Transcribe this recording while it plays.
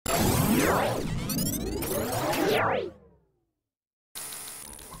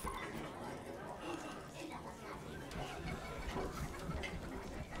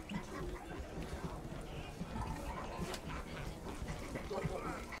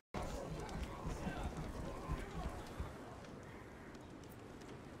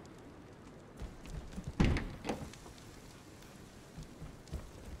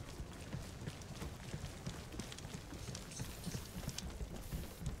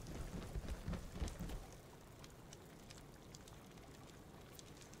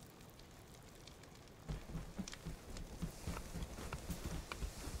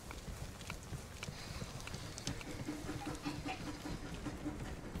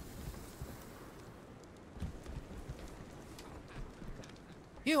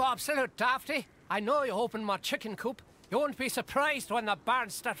You absolute dafty. I know you opened my chicken coop. You won't be surprised when the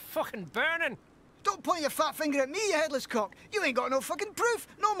barns start fucking burning. Don't point your fat finger at me, you headless cock. You ain't got no fucking proof.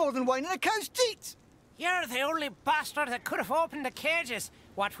 No more than wine in a cow's teats. You're the only bastard that could have opened the cages.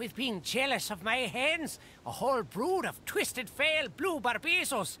 What with being jealous of my hens. A whole brood of twisted, fail blue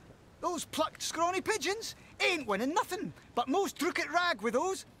barbizos. Those plucked, scrawny pigeons ain't winning nothing, but most drook at rag with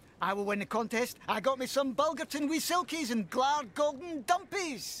those. I will win the contest. I got me some Bulgerton wee silkies and Glard golden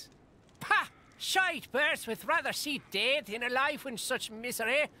dumpies. Pah! Shite birds with rather see dead than alive in such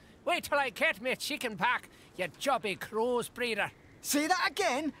misery. Wait till I get me chicken back, you jobby crows breeder. Say that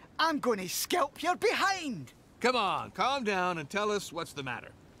again, I'm gonna scalp your behind. Come on, calm down and tell us what's the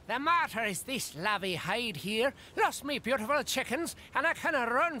matter. The matter is this lavvy hide here lost me beautiful chickens, and I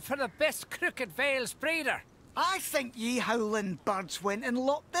canna run for the best Crooked Vale's breeder. I think ye howling birds went and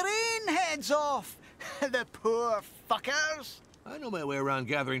lopped their own heads off. The poor fuckers. I know my way around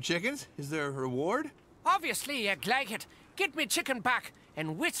gathering chickens. Is there a reward? Obviously you'd like it. Get me chicken back,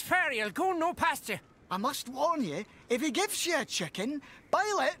 and which fairy'll go no past you. I must warn you, if he gives you a chicken,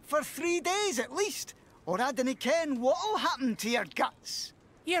 boil it for 3 days at least, or I dinna ken what'll happen to your guts.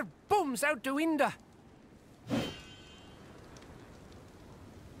 Your bum's out the window.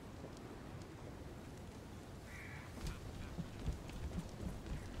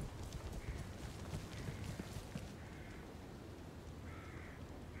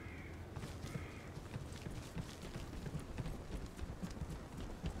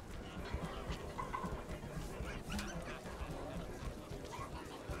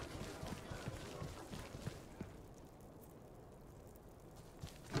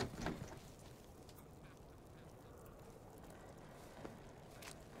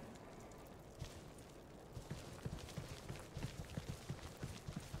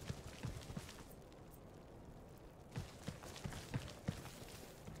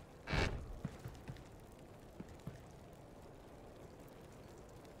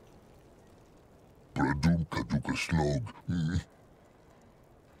 Bradumka duka slog.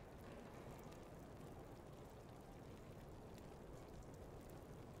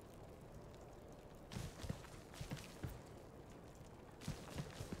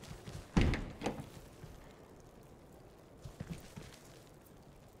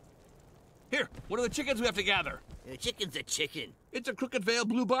 Here, one of the chickens we have to gather. A chicken's a chicken. It's a Crooked Vale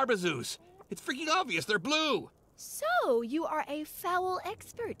blue barbazoos. It's freaking obvious, they're blue. So, you are a fowl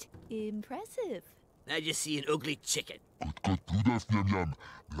expert. Impressive. I just see an ugly chicken.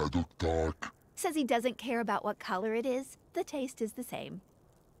 Says he doesn't care about what color it is. The taste is the same.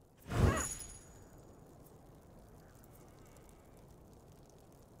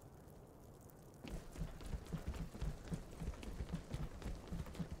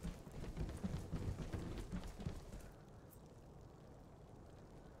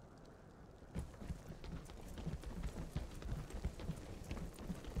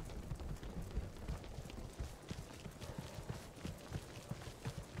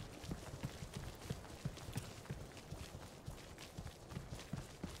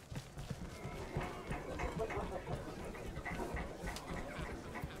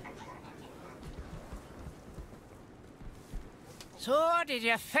 So, did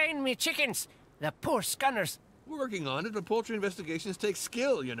you find me chickens? The poor scunners. We're working on it, but poultry investigations take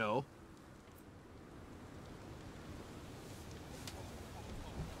skill, you know.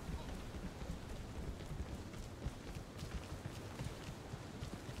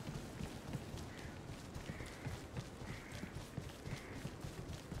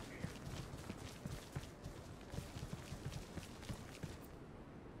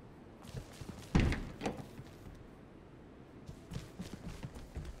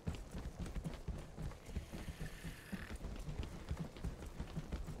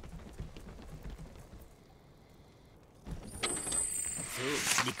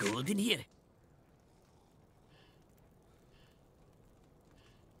 So, the gold in here.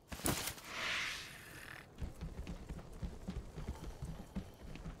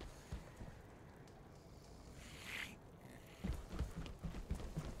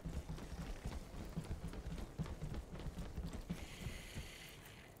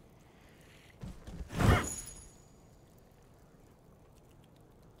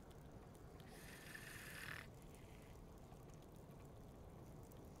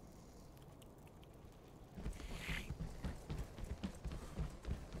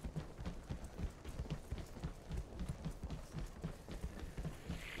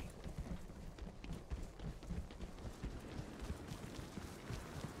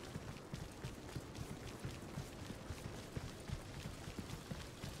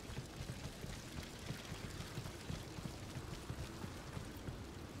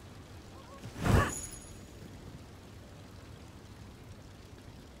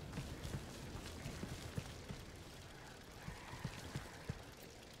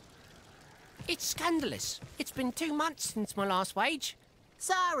 It's scandalous. It's been 2 months since my last wage.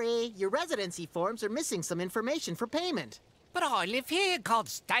 Sorry, your residency forms are missing some information for payment. But I live here,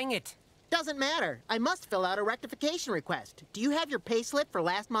 gods dang it. Doesn't matter. I must fill out a rectification request. Do you have your payslip for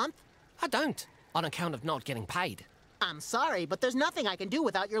last month? I don't, on account of not getting paid. I'm sorry, but there's nothing I can do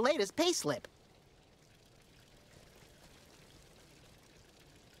without your latest payslip.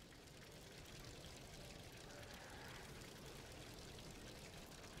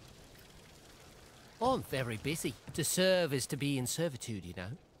 I'm very busy. To serve is to be in servitude, you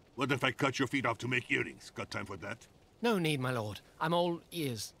know. What if I cut your feet off to make earrings? Got time for that? No need, my lord. I'm all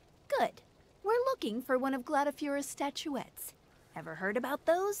ears. Good. We're looking for one of Gladifura's statuettes. Ever heard about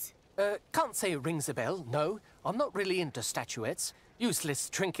those? Can't say it rings a bell, no. I'm not really into statuettes. Useless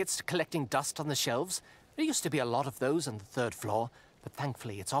trinkets collecting dust on the shelves. There used to be a lot of those on the 3rd floor, but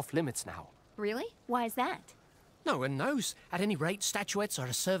thankfully it's off limits now. Really? Why is that? No one knows. At any rate, statuettes are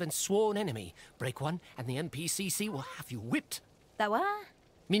a servant's sworn enemy. Break one, and the NPCC will have you whipped. The what?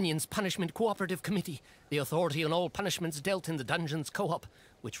 Minions Punishment Cooperative Committee. The authority on all punishments dealt in the Dungeons Co-op.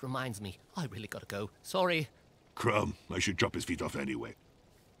 Which reminds me, I really gotta go. Sorry. Crumb, I should chop his feet off anyway.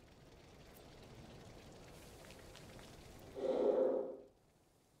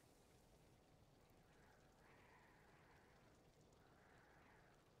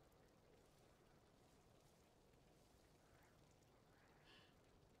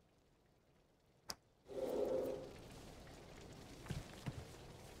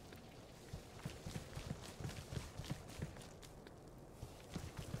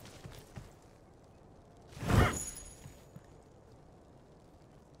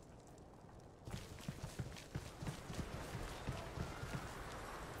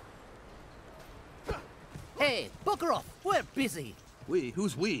 Hey, bugger off. We're busy. We?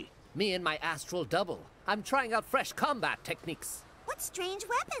 Who's we? Me and my astral double. I'm trying out fresh combat techniques. What strange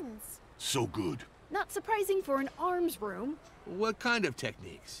weapons? So good. Not surprising for an arms room. What kind of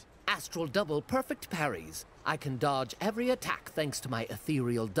techniques? Astral double perfect parries. I can dodge every attack thanks to my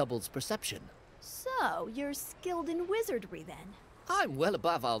ethereal double's perception. So, you're skilled in wizardry then? I'm well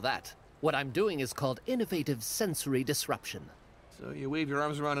above all that. What I'm doing is called innovative sensory disruption. So you wave your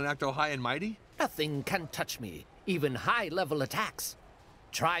arms around and act all high and mighty? Nothing can touch me, even high-level attacks.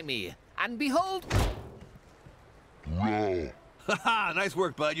 Try me, and behold... Raw. Haha, nice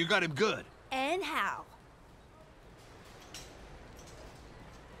work, bud. You got him good. And how?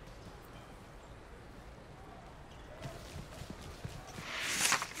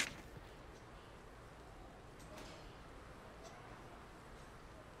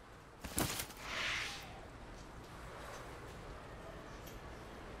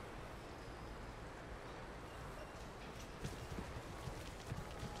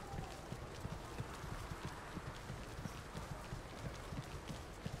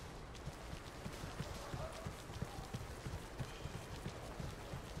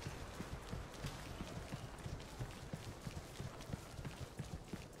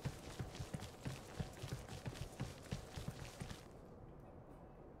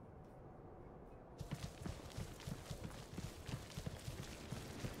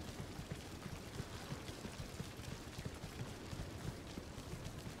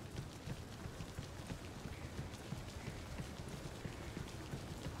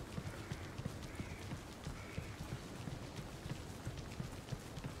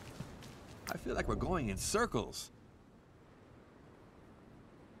 I feel like we're going in circles.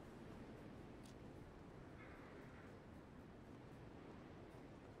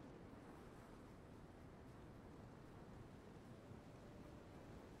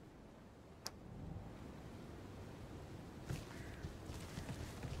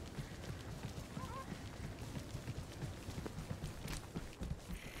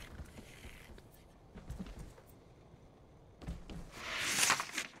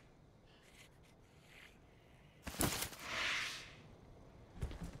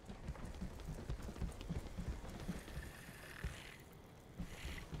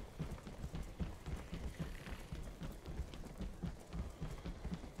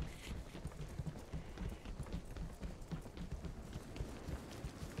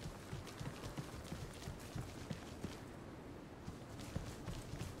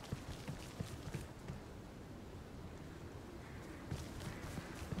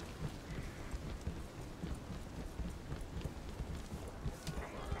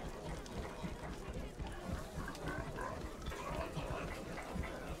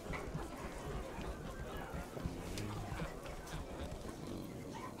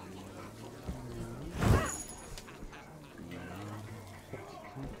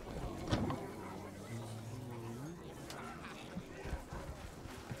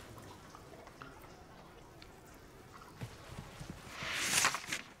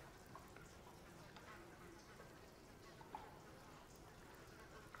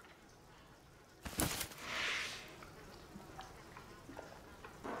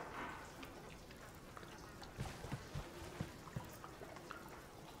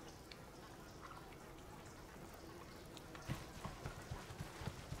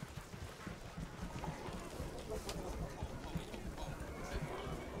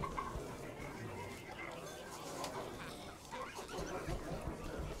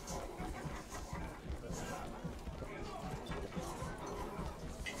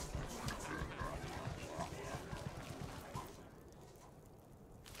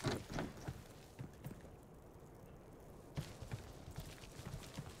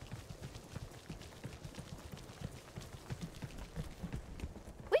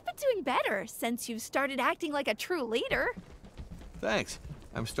 getting better since you've started acting like a true leader. Thanks.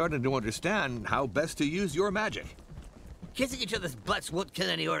 I'm starting to understand how best to use your magic. Kissing each other's butts won't kill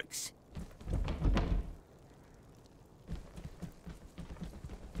any orcs.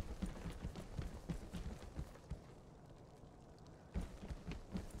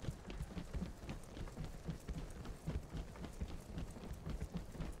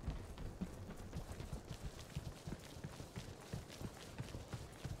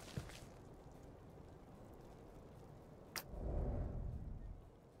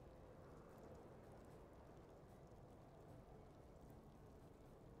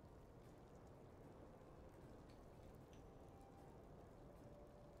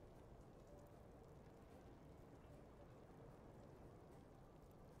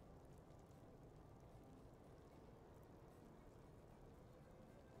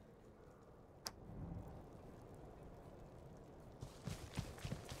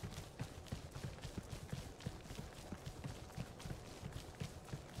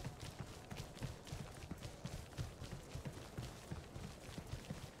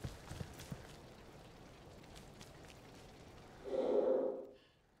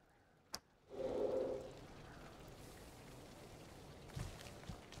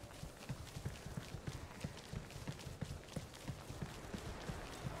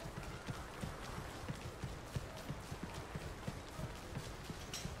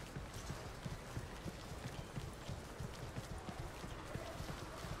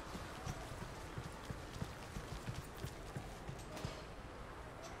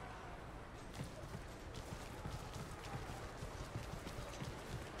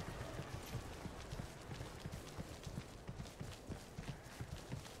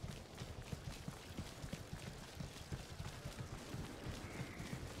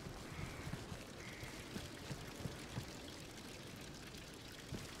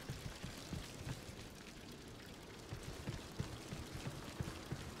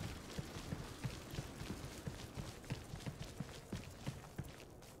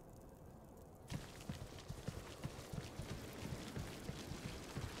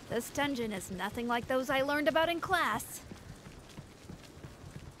 This dungeon is nothing like those I learned about in class.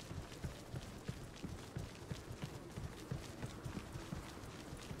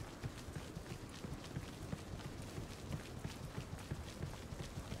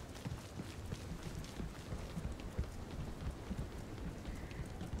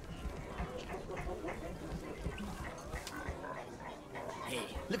 Hey,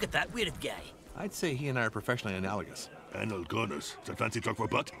 look at that weird guy. I'd say he and I are professionally analogous. Anal gunners. Is that fancy talk for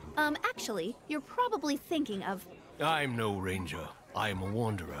butt? Actually, you're probably thinking of... I'm no ranger. I'm a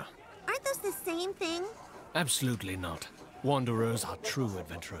wanderer. Aren't those the same thing? Absolutely not. Wanderers are true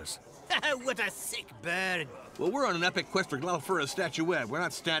adventurers. What a sick bird. Well, we're on an epic quest for Glalfura's statuette. We're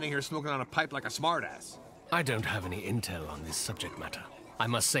not standing here smoking on a pipe like a smartass. I don't have any intel on this subject matter. I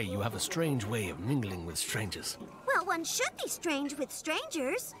must say you have a strange way of mingling with strangers. Well, one should be strange with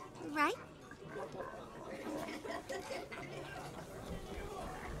strangers, right?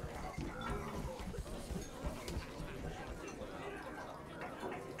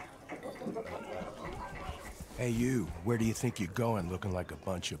 Hey you, where do you think you're going looking like a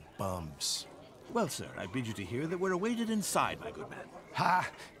bunch of bums? Well, sir, I bid you to hear that we're awaited inside, my good man. Ha!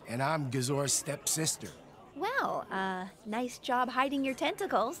 And I'm Gazor's stepsister. Well, nice job hiding your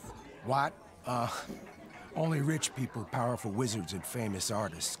tentacles. What? Only rich people, powerful wizards, and famous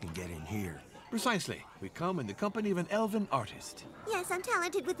artists can get in here. Precisely. We come in the company of an elven artist. Yes, I'm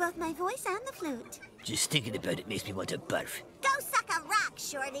talented with both my voice and the flute. Just thinking about it makes me want to barf. Go suck a rock,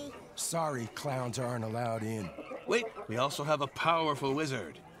 Shorty. Sorry, clowns aren't allowed in. Wait, we also have a powerful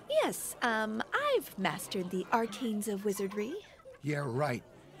wizard. Yes, I've mastered the arcanes of wizardry. Yeah, right.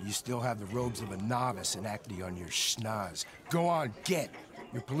 You still have the robes of a novice and acne on your schnoz. Go on, get!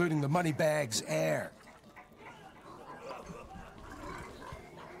 You're polluting the moneybags' air.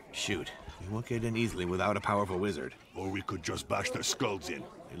 Shoot, we won't get in easily without a powerful wizard. Or we could just bash their skulls in.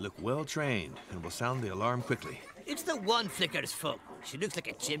 They look well trained and will sound the alarm quickly. It's the one Flicker's fault. She looks like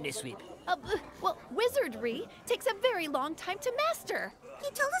a chimney sweep. Well, wizardry takes a very long time to master. You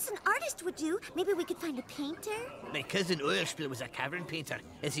told us an artist would do. Maybe we could find a painter? My cousin Oilspill was a cavern painter.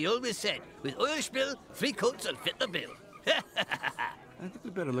 As he always said, with Oilspill, 3 coats will fit the bill. I think we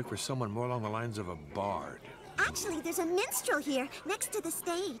better look for someone more along the lines of a bard. Actually, there's a minstrel here, next to the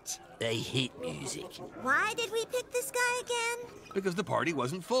stage. I hate music. Why did we pick this guy again? Because the party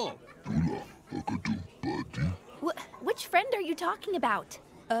wasn't full. Which friend are you talking about?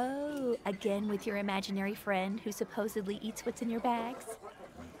 Oh, again with your imaginary friend who supposedly eats what's in your bags?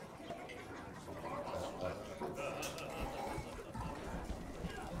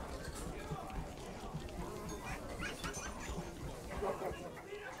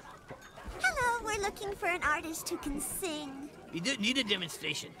 looking for an artist who can sing. We don't need a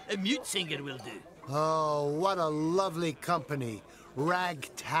demonstration. A mute singer will do. Oh, what a lovely company.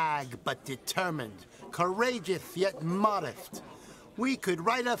 Ragtag but determined. Courageous yet modest. We could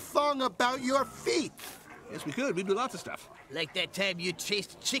write a song about your feet. Yes, we could. We do lots of stuff. Like that time you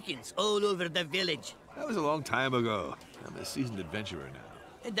chased chickens all over the village. That was a long time ago. I'm a seasoned adventurer now.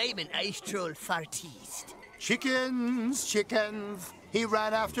 And I'm an ice troll fartiste. Chickens, chickens. He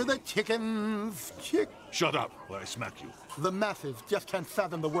ran after the chickens. Shut up, or I smack you. The masses just can't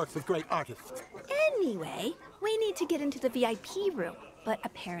fathom the works of great artists. Anyway, we need to get into the VIP room, but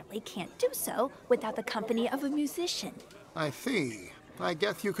apparently can't do so without the company of a musician. I see. I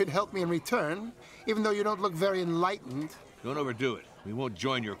guess you could help me in return, even though you don't look very enlightened. Don't overdo it. We won't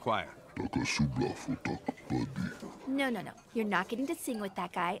join your choir. No. You're not getting to sing with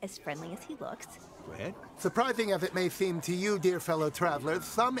that guy, as friendly as he looks. Go ahead. Surprising as it may seem to you, dear fellow travelers,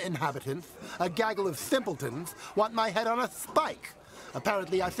 some inhabitants, a gaggle of simpletons, want my head on a spike.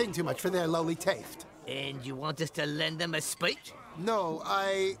 Apparently I sing too much for their lowly taste. And you want us to lend them a spike? No,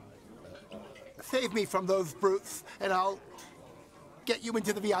 Save me from those brutes, and I'll get you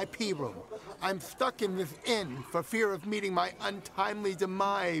into the VIP room. I'm stuck in this inn for fear of meeting my untimely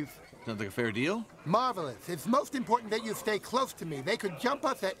demise. Sounds like a fair deal. Marvelous. It's most important that you stay close to me. They could jump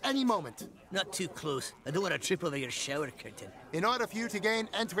us at any moment. Not too close. I don't want to trip over your shower curtain. In order for you to gain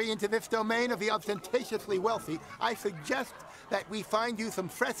entry into this domain of the ostentatiously wealthy, I suggest that we find you some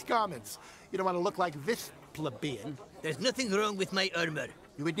fresh garments. You don't want to look like this plebeian. There's nothing wrong with my armor.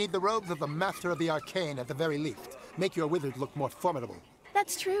 You would need the robes of the Master of the Arcane at the very least. Make your wizard look more formidable.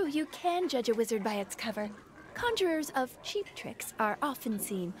 That's true. You can judge a wizard by its cover. Conjurers of cheap tricks are often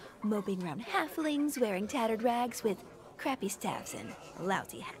seen moping around halflings, wearing tattered rags with crappy staffs and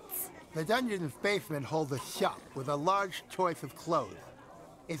lousy hats. The dungeon's basement holds a shop with a large choice of clothes.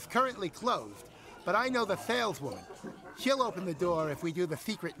 It's currently closed, but I know the saleswoman. She'll open the door if we do the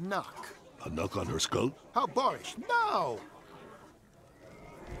secret knock. A knock on her skull? How boorish. No!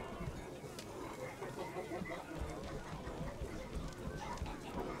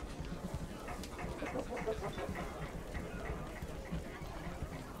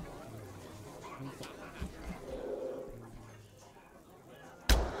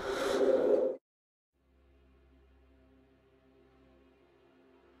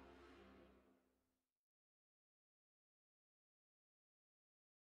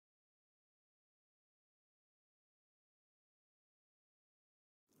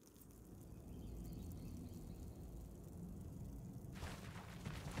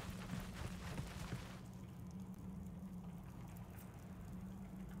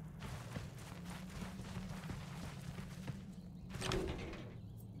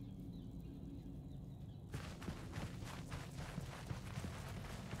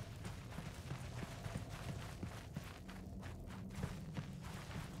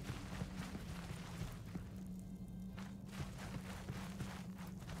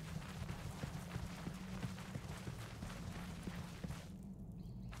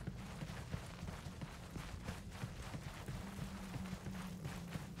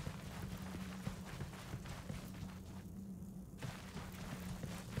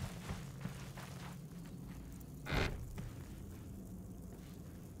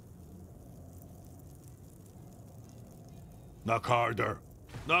 Knock harder.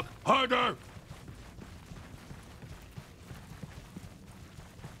 Knock harder!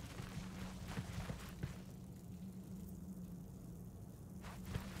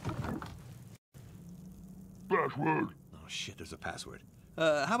 Password. Oh, shit, there's a password.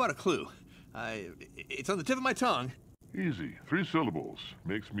 How about a clue? It's on the tip of my tongue. Easy. 3 syllables.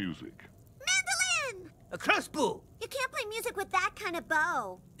 Makes music. Mandolin! A crossbow! You can't play music with that kind of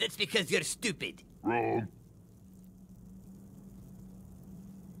bow. That's because you're stupid. Wrong.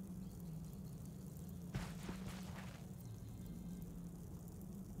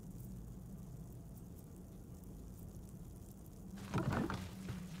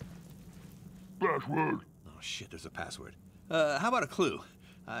 Password. Oh, shit, there's a password. How about a clue?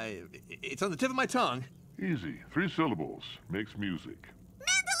 It's on the tip of my tongue. Easy. 3 syllables. Makes music.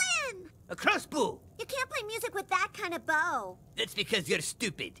 Mandolin! A crossbow! You can't play music with that kind of bow. That's because you're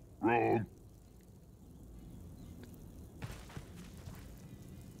stupid. Wrong.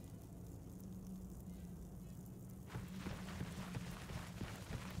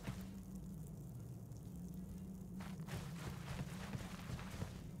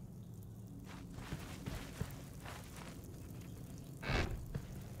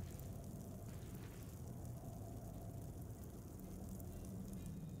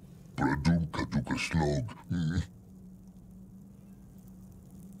 Slog.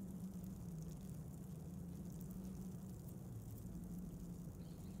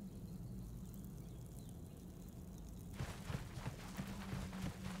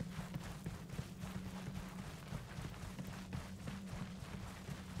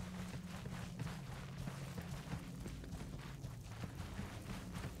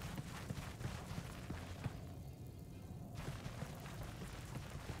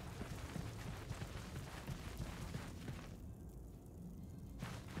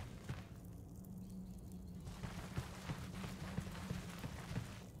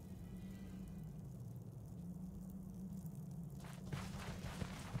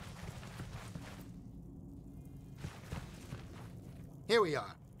 Here we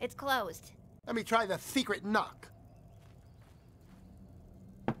are. It's closed. Let me try the secret knock.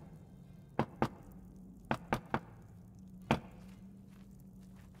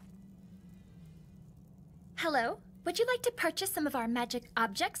 Hello? Would you like to purchase some of our magic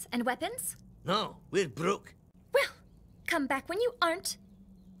objects and weapons? No, we're broke. Well, come back when you aren't.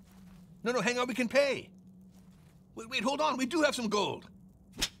 No, hang on, we can pay. Wait, hold on, we do have some gold.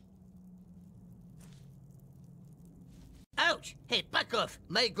 Ouch! Hey, back off.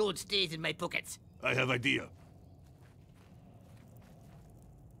 My gold stays in my pockets. I have idea.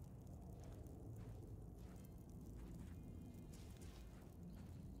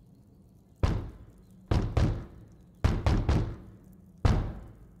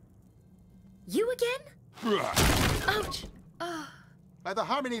 You again? Ouch! By the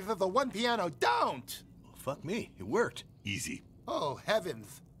harmonies of the one piano, don't! Oh, fuck me, it worked. Easy. Oh,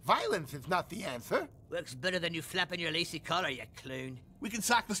 heavens. Violence is not the answer. Works better than you flapping your lacy collar, you clown. We can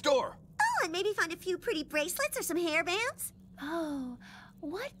sack the store. Oh, and maybe find a few pretty bracelets or some hairbands. Oh,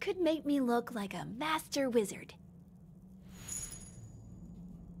 what could make me look like a master wizard?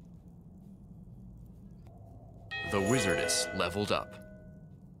 The wizardess leveled up.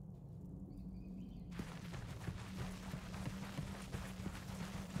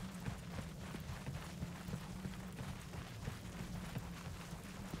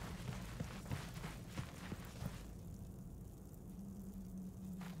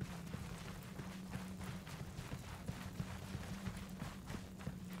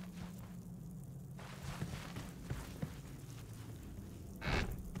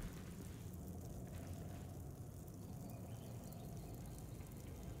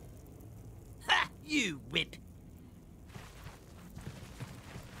 Ha! You wimp!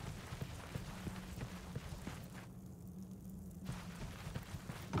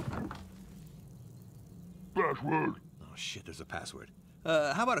 Password. Oh shit, there's a password.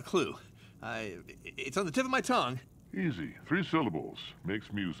 How about a clue? It's on the tip of my tongue. Easy. 3 syllables.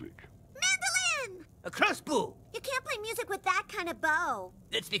 Makes music. Mandolin! A crossbow! You can't play music with that kind of bow.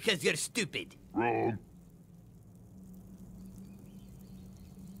 That's because you're stupid. Wrong.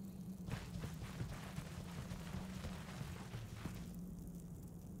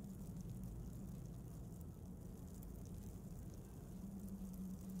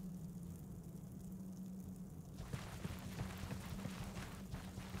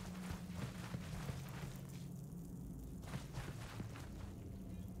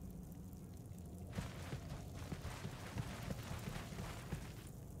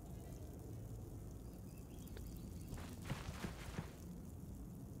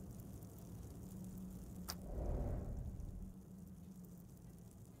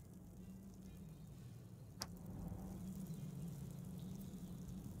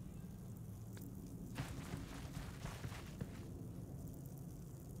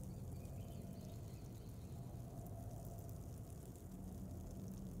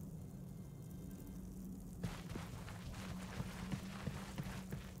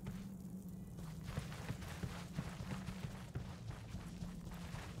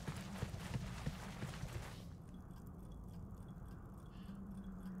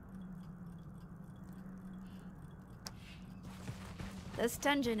 This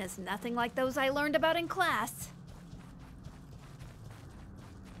dungeon is nothing like those I learned about in class.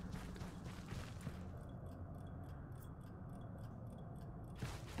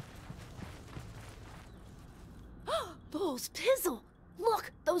 Bulls Pizzle!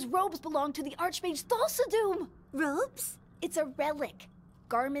 Look, those robes belong to the Archmage Thulsadoom! Robes? It's a relic.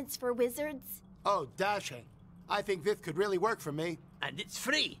 Garments for wizards. Oh, dashing. I think this could really work for me. And it's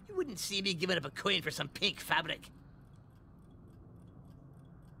free. You wouldn't see me giving up a coin for some pink fabric.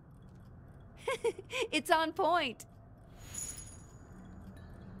 It's on point.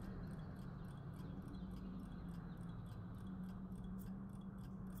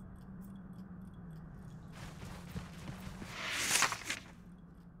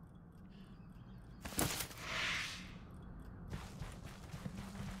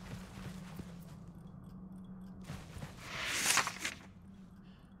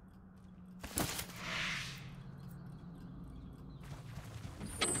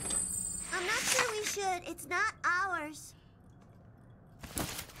 I'm not sure we should. It's not ours.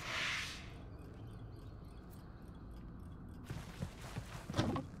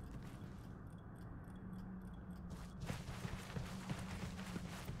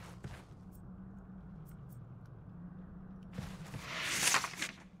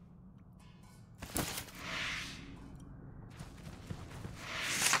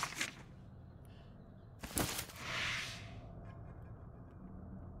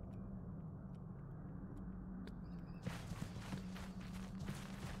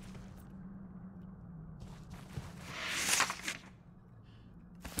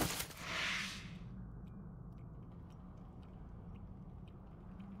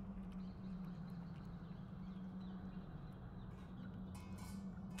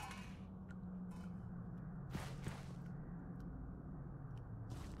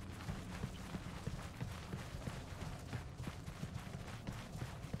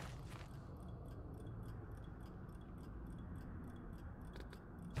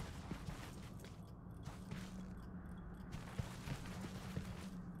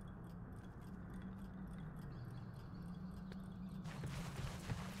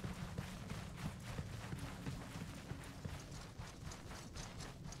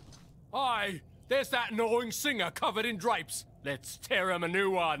 Aye, there's that gnawing singer covered in drapes. Let's tear him a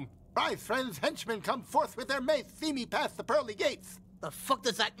new one. My friends, henchmen come forth with their mace, see me past the pearly gates. The fuck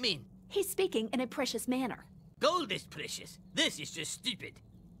does that mean? He's speaking in a precious manner. Gold is precious. This is just stupid.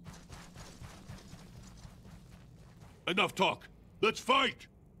 Enough talk. Let's fight!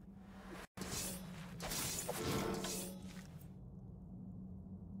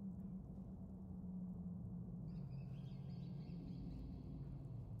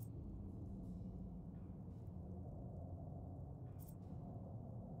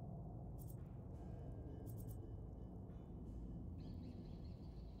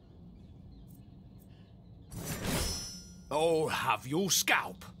 Oh, have your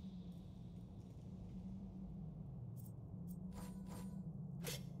scalp.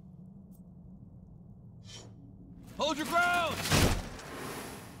 Hold your ground!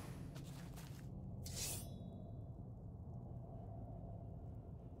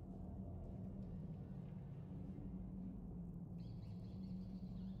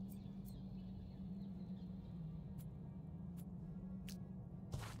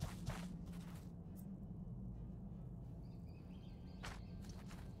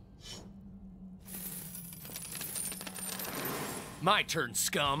 My turn,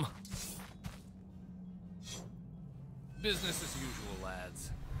 scum. Business as usual, lads.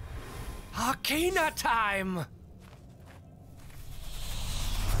 Arcana time!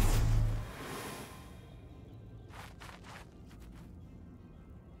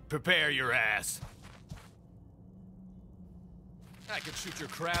 Prepare your ass. I could shoot your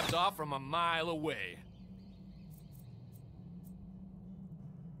crabs off from a mile away.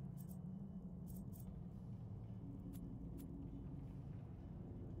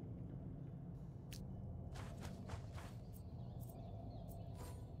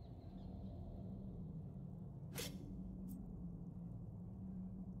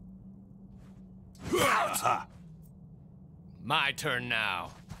 My turn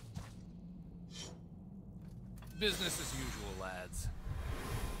now. Business as usual, lads.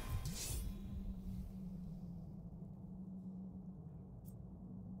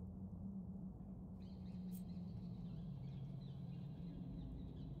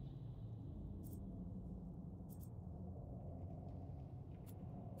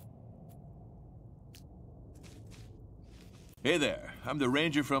 Hey there, I'm the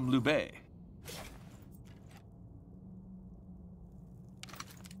ranger from Naheulbeuk.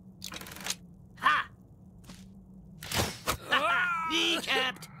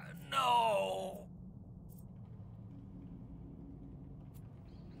 Kneecapped! No!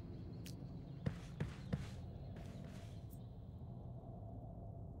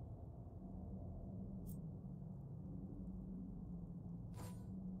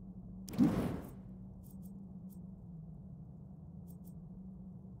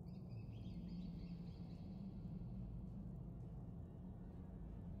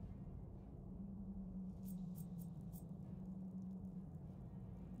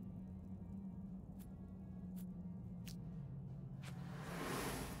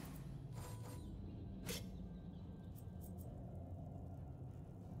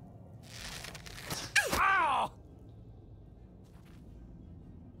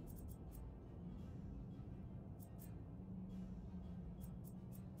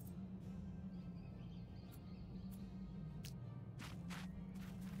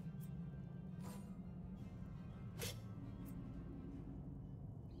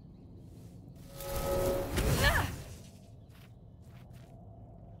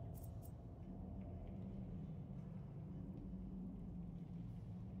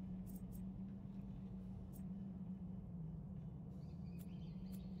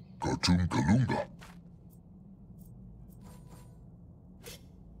 Kalunga.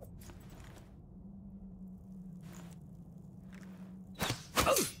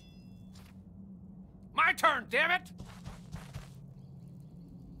 My turn, damn it!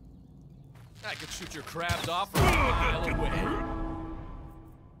 I could shoot your crabs off from a mile away.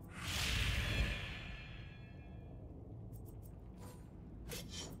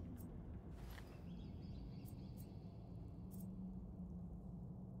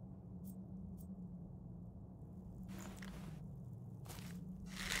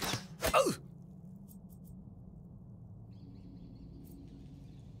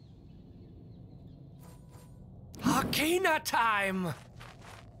 Arcana time!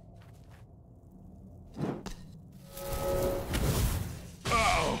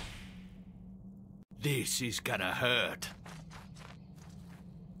 Oh! This is gonna hurt.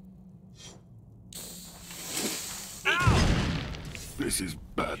 Ow! This is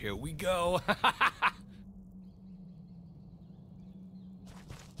bad. Here we go.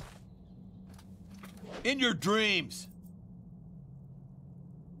 In your dreams.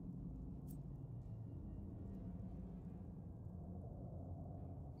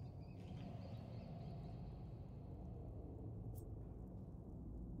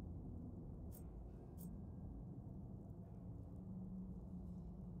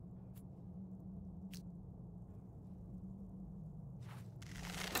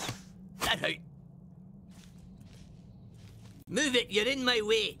 That out. Move it, you're in my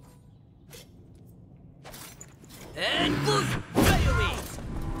way. And move! Right away!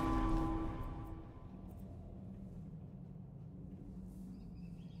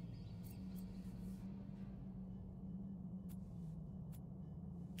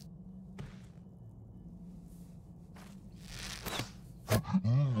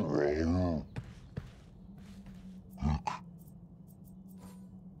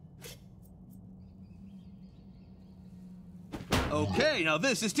 Okay, now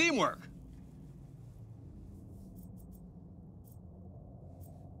this is teamwork.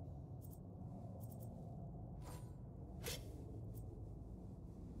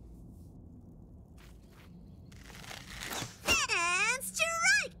 And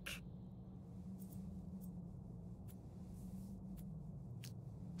strike!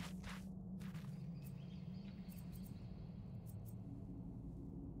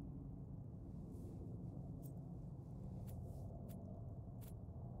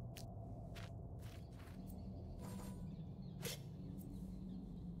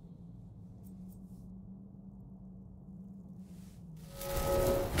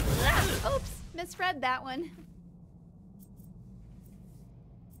 Oops, misread that one.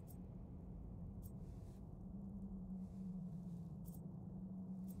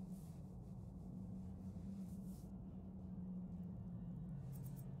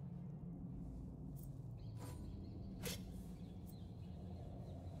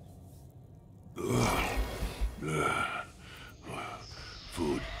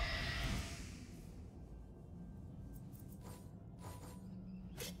 Food.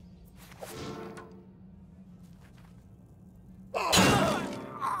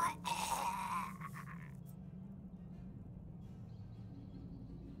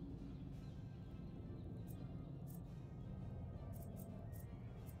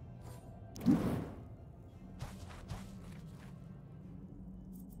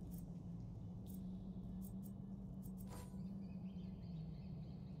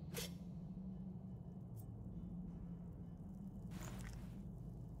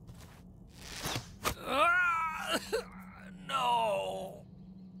 No!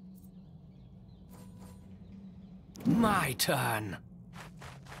 My turn.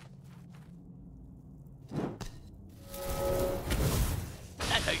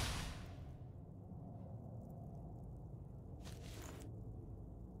 That out.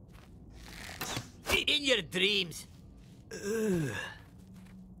 In your dreams. Ugh.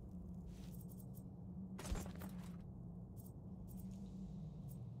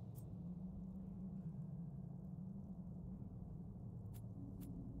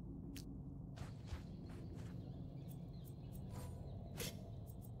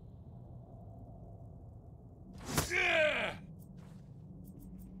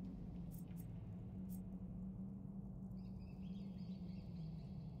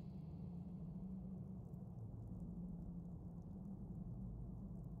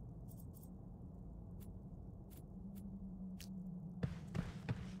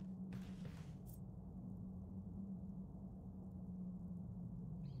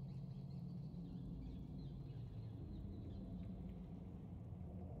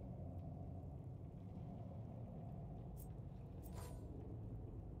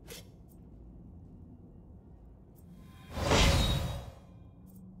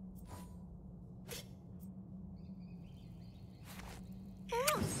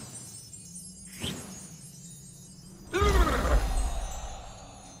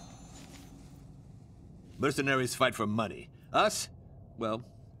 Mercenaries fight for money. Us? Well,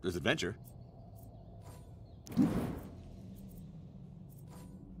 there's adventure.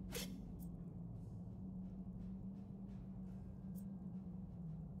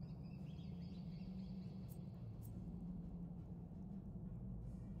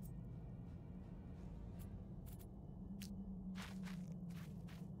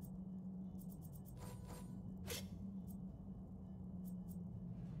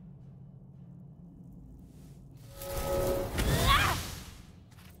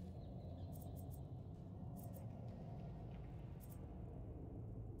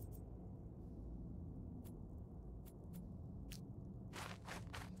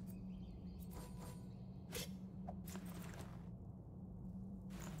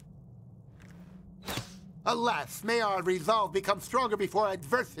 Alas, may our resolve become stronger before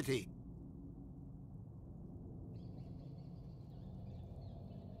adversity.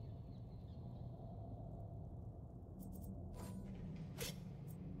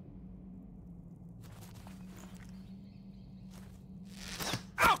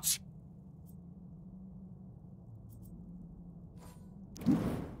 Ouch!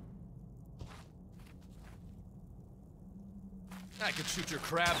 I could shoot your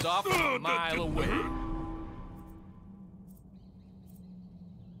crabs off from a mile away.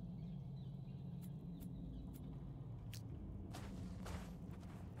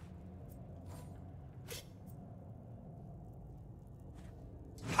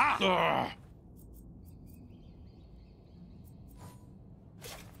 Ha!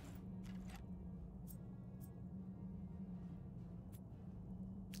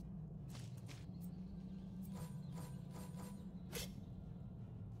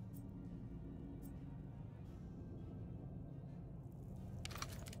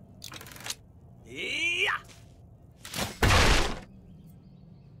 Yeah!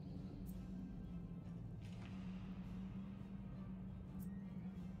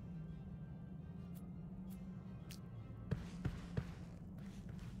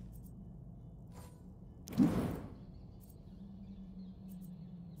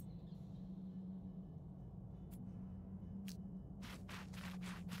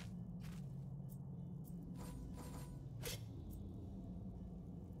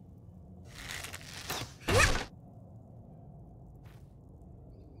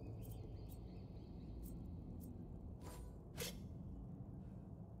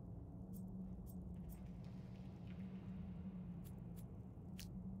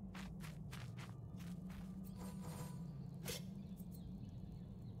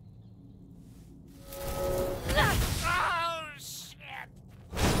 Oh, shit!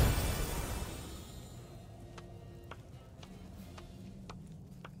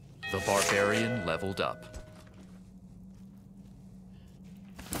 The barbarian leveled up.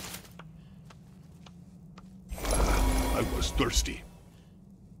 I was thirsty.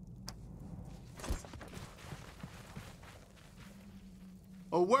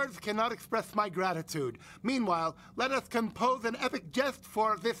 Oh, words cannot express my gratitude. Meanwhile, let us compose an epic jest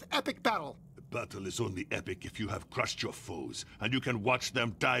for this epic battle. The battle is only epic if you have crushed your foes, and you can watch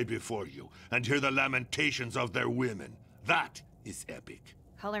them die before you, and hear the lamentations of their women. That is epic.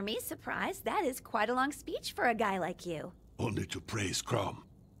 Color me surprised. That is quite a long speech for a guy like you. Only to praise Crom.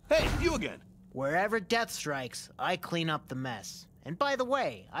 Hey, you again. Wherever death strikes, I clean up the mess. And by the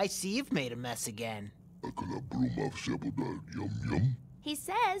way, I see you've made a mess again. He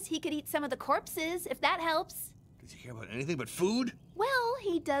says he could eat some of the corpses, if that helps. Does he care about anything but food? Well,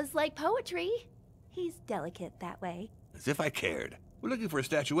 he does like poetry. He's delicate that way. As if I cared. We're looking for a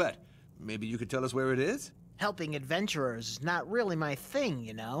statuette. Maybe you could tell us where it is? Helping adventurers is not really my thing,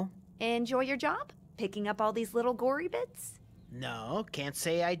 you know? Enjoy your job? Picking up all these little gory bits? No, can't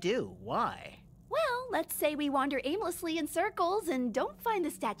say I do. Why? Well, let's say we wander aimlessly in circles and don't find the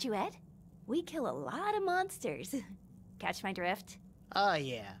statuette. We kill a lot of monsters. Catch my drift? Oh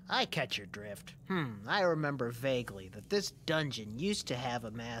yeah, I catch your drift. I remember vaguely that this dungeon used to have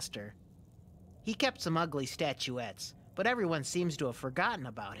a master. He kept some ugly statuettes, but everyone seems to have forgotten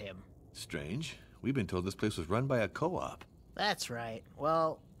about him. Strange. We've been told this place was run by a co-op. That's right.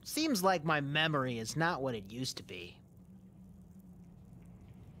 Well, seems like my memory is not what it used to be.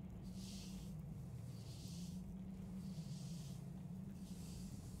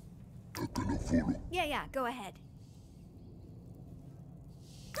 Yeah, go ahead.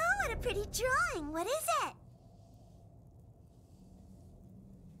 Oh, what a pretty drawing. What is it?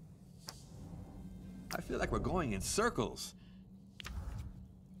 I feel like we're going in circles.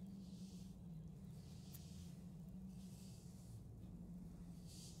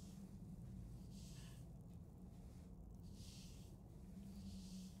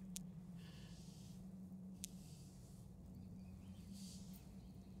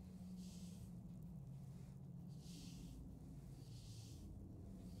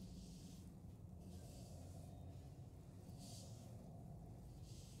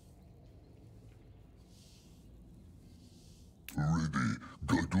 Ready,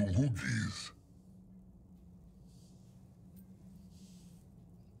 gadum huggies.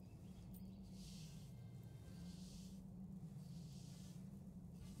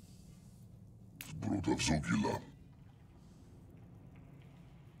 Zbroda wzogila.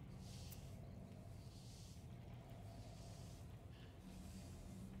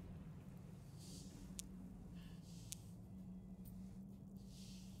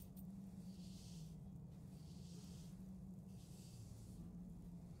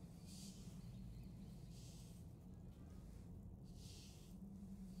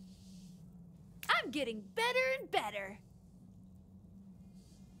 I'm getting better and better.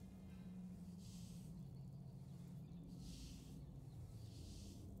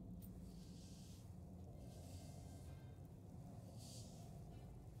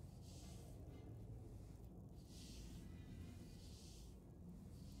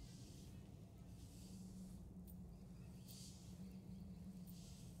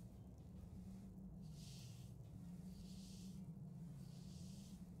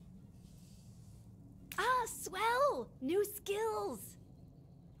 Ah, swell! New skills!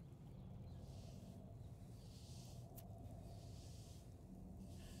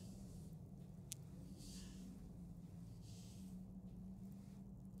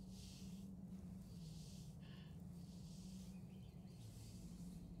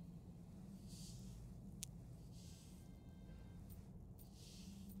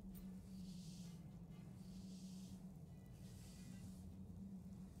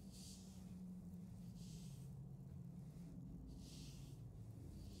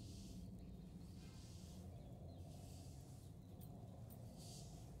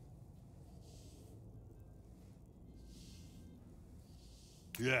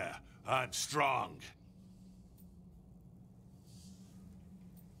 Yeah, I'm strong.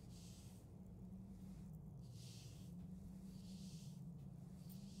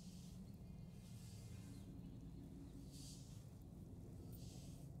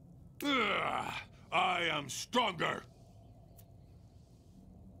 Ugh, I am stronger.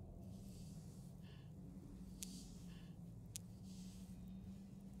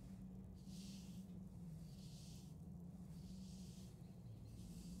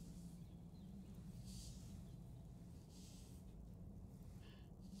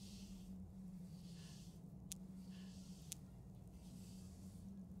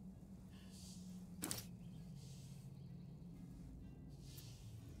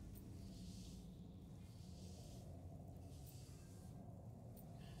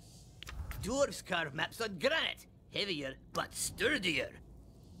 Dwarves carve maps on granite. Heavier, but sturdier.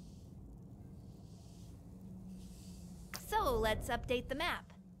 So let's update the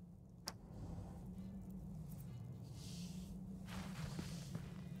map.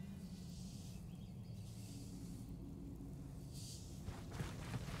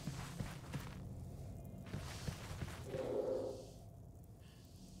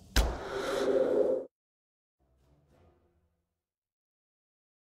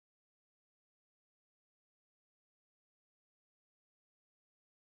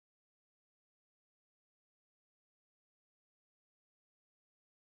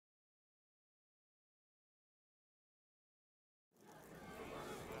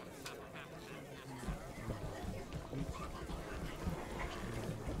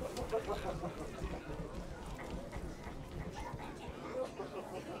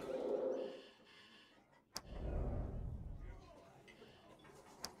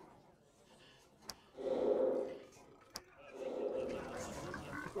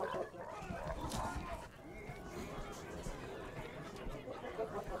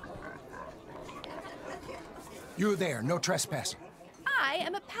 You there, no trespassing. I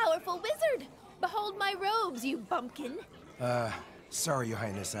am a powerful wizard. Behold my robes, you bumpkin. Sorry, Your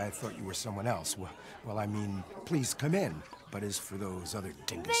Highness, I thought you were someone else. Well, I mean, please come in. But as for those other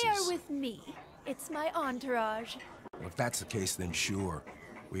dinguses... They are with me. It's my entourage. Well, if that's the case, then sure.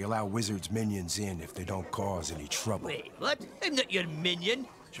 We allow wizards' minions in if they don't cause any trouble. Wait, what? I'm not your minion.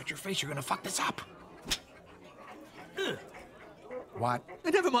 Shut your face, you're gonna fuck this up. What?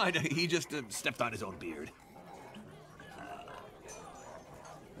 Never mind, he just stepped on his own beard.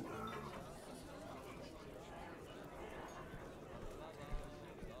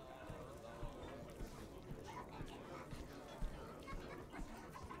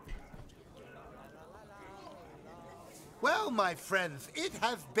 Well, my friends, it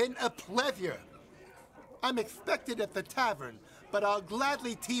has been a pleasure. I'm expected at the tavern, but I'll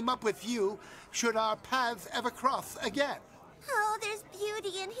gladly team up with you should our paths ever cross again. Oh, there's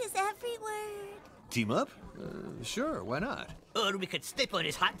beauty in his every word. Team up? Sure, why not? Or we could step on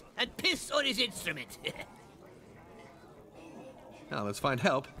his hat and piss on his instrument. Now let's find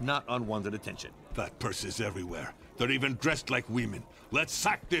help, not unwanted attention. Fat purses everywhere. They're even dressed like women. Let's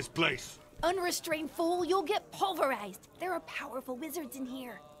sack this place. Unrestrained fool, you'll get pulverized. There are powerful wizards in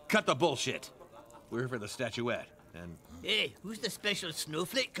here. Cut the bullshit. We're here for the statuette, and... Hey, who's the special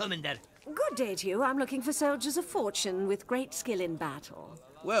snowflake coming there? Good day to you. I'm looking for soldiers of fortune with great skill in battle.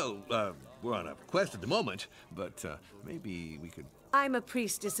 Well, we're on a quest at the moment, but maybe we could... I'm a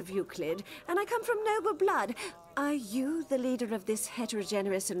priestess of Euclid, and I come from noble blood. Are you the leader of this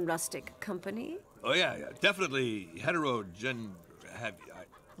heterogeneous and rustic company? Oh, yeah, definitely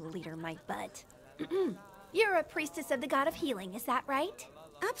Leader my butt. You're a priestess of the god of healing, is that right?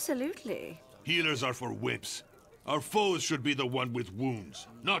 Absolutely. Healers are for wimps. Our foes should be the one with wounds,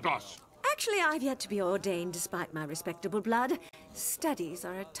 not us. Actually, I've yet to be ordained despite my respectable blood. Studies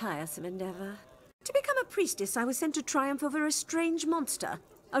are a tiresome endeavor. To become a priestess, I was sent to triumph over a strange monster.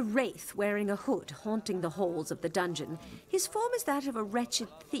 A wraith wearing a hood haunting the halls of the dungeon. His form is that of a wretched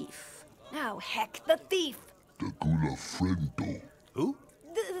thief. Oh, heck, the thief! The Gula Friendo. Who?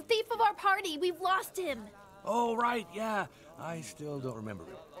 The thief of our party, we've lost him! Oh, right, yeah. I still don't remember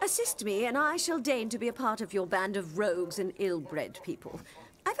him. Assist me, and I shall deign to be a part of your band of rogues and ill-bred people.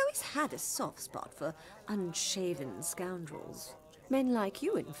 I've always had a soft spot for unshaven scoundrels. Men like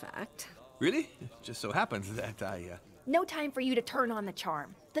you, in fact. Really? It just so happens that I, No time for you to turn on the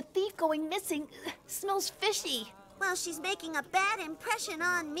charm. The thief going missing smells fishy. Well, she's making a bad impression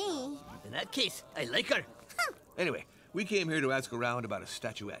on me. In that case, I like her. Anyway, we came here to ask around about a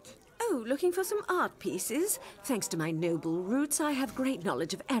statuette. Oh, looking for some art pieces? Thanks to my noble roots, I have great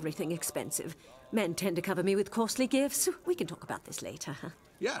knowledge of everything expensive. Men tend to cover me with costly gifts. We can talk about this later.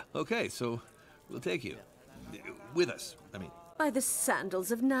 Yeah, okay, so we'll take you. With us, I mean. By the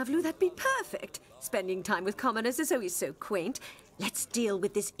sandals of Naheulbeuk, that'd be perfect. Spending time with commoners is always so quaint. Let's deal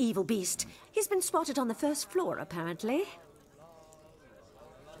with this evil beast. He's been spotted on the first floor, apparently.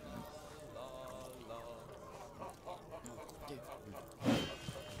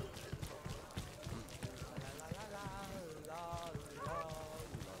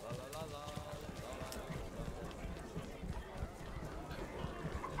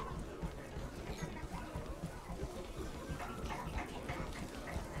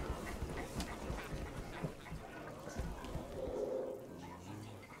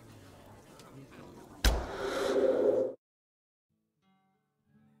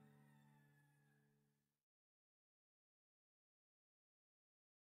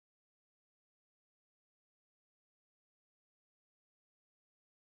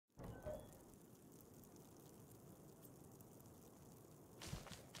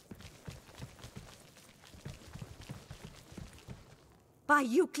 By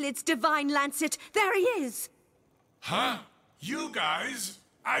Euclid's divine lancet, there he is! Huh? You guys?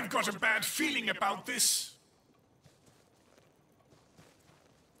 I've got a bad feeling about this.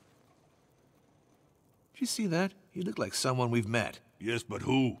 Did you see that? He looked like someone we've met. Yes, but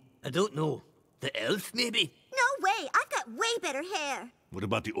who? I don't know. The elf, maybe? No way! I've got way better hair. What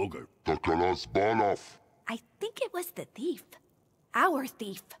about the ogre? Takalas Balaf. I think it was the thief. Our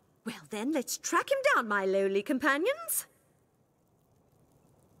thief. Well then, let's track him down, my lowly companions.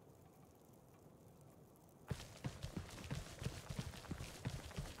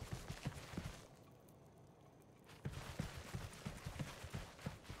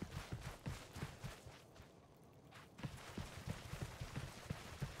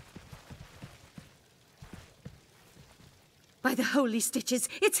 By the holy stitches,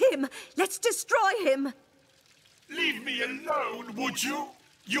 it's him! Let's destroy him! Leave me alone, would you?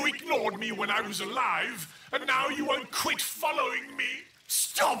 You ignored me when I was alive, and now you won't quit following me.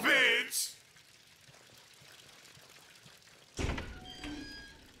 Stop it!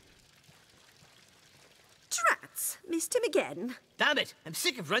 Trats! Missed him again. Damn it! I'm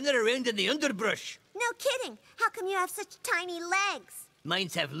sick of running around in the underbrush. No kidding. How come you have such tiny legs?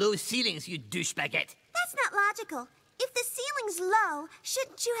 Mines have low ceilings, you douchebaguette. That's not logical. If the ceiling's low,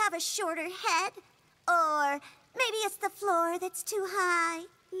 shouldn't you have a shorter head? Or maybe it's the floor that's too high.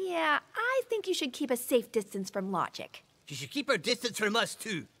 Yeah, I think you should keep a safe distance from logic. She should keep her distance from us,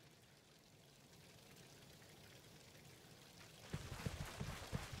 too.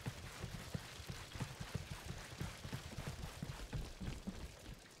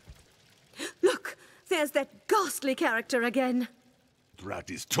 Look! There's that ghastly character again.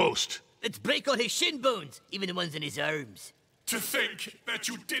 Drat is toast. Let's break all his shin bones, even the ones in his arms. To think that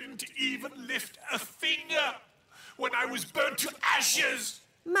you didn't even lift a finger when I was burnt to ashes!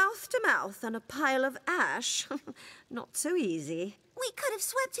 Mouth to mouth on a pile of ash. Not so easy. We could have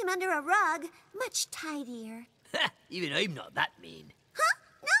swept him under a rug. Much tidier. Even I'm not that mean. Huh?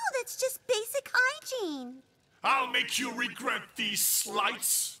 No, that's just basic hygiene. I'll make you regret these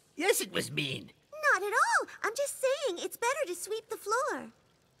slights. Yes, it was mean. Not at all. I'm just saying it's better to sweep the floor.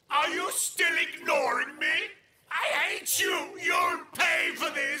 Are you still ignoring me? I hate you! You'll pay for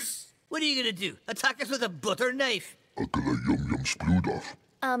this! What are you gonna do? Attack us with a butter knife?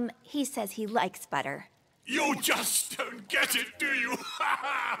 He says he likes butter. You just don't get it, do you?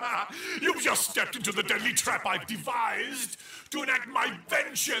 You've just stepped into the deadly trap I've devised to enact my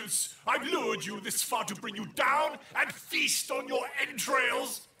vengeance. I've lured you this far to bring you down and feast on your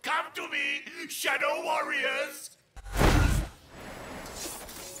entrails. Come to me, shadow warriors!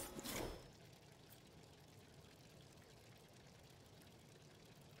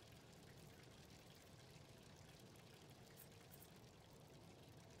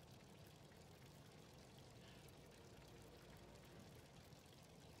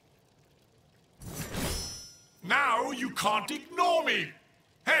 you can't ignore me.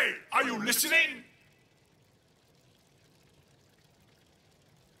 Hey, are you listening?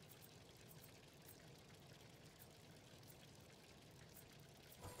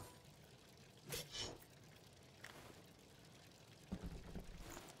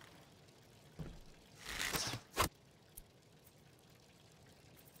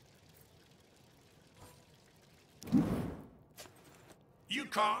 You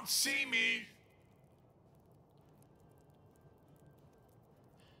can't see me.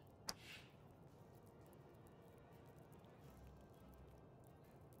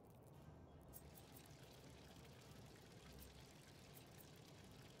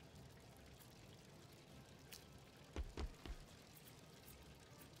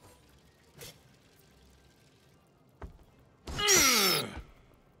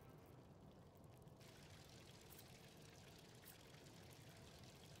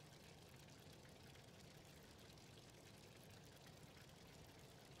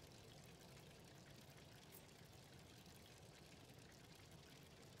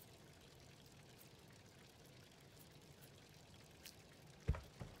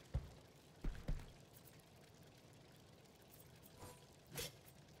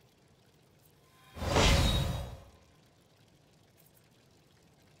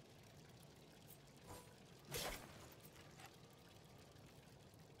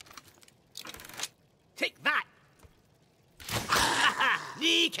 Take that!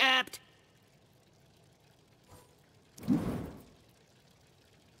 Kneecapped!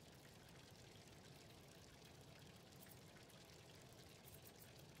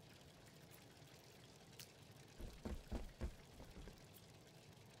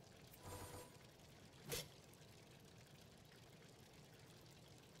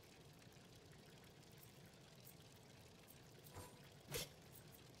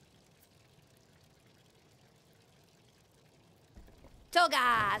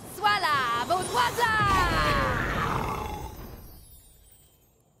 Toga, swala, bourgeoisa!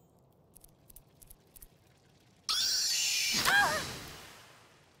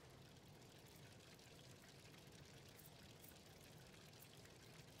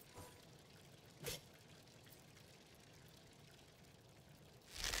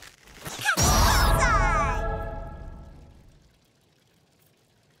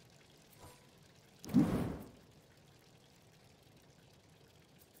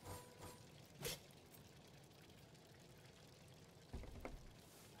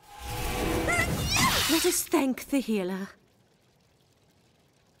 Let us thank the healer.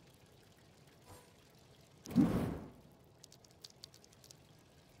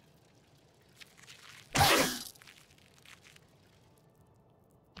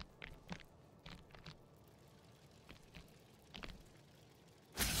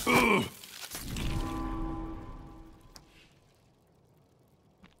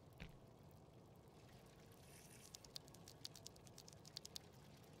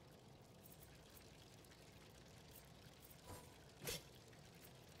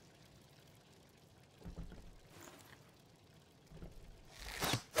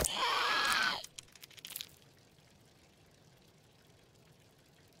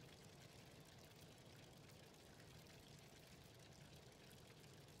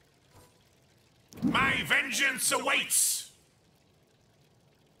 My vengeance awaits!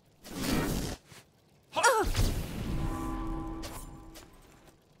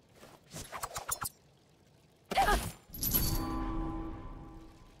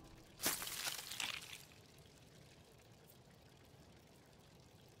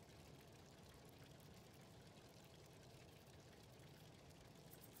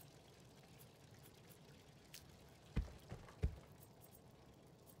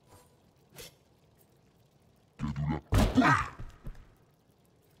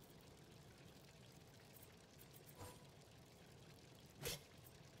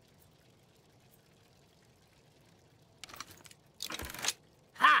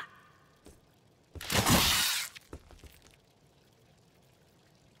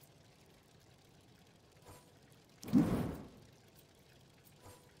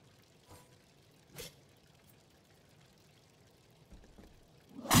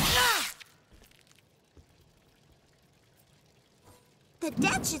 The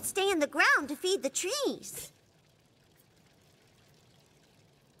dead should stay in the ground to feed the trees.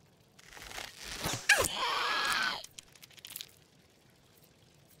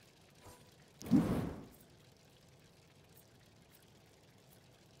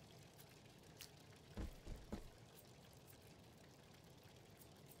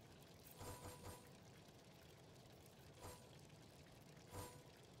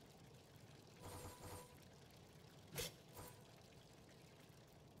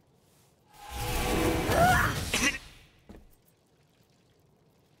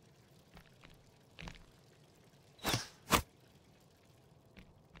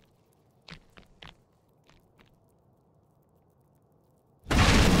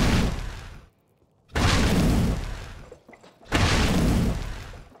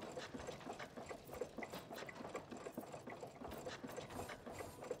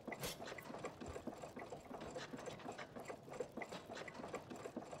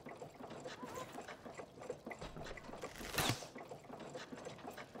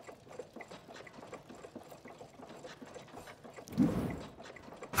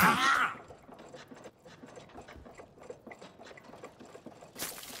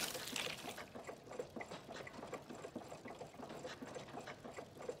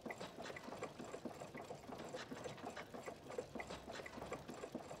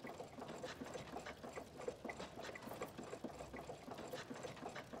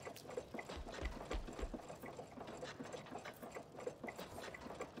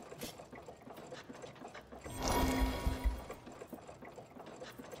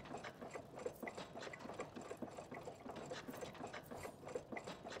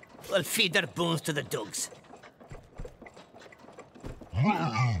 I'll feed their bones to the dogs.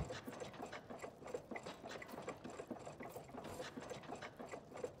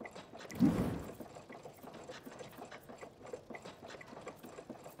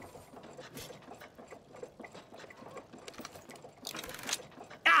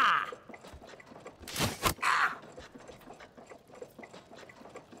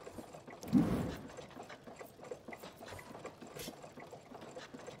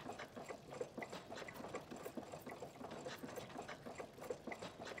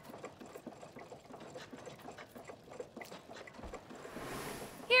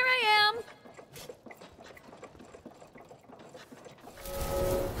 Here I am.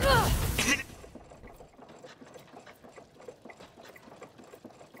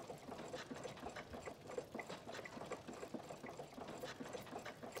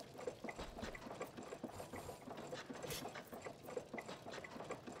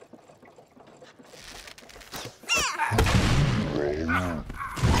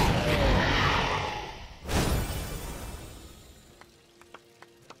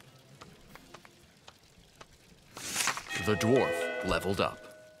 The dwarf leveled up.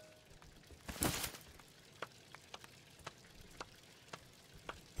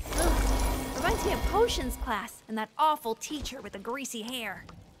 Reminds me of potions class and that awful teacher with the greasy hair.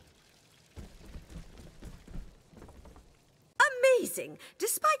 Amazing!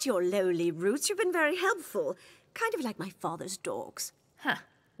 Despite your lowly roots, you've been very helpful. Kind of like my father's dogs. Huh.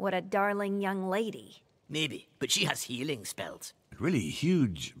 What a darling young lady. Maybe, but she has healing spells. Really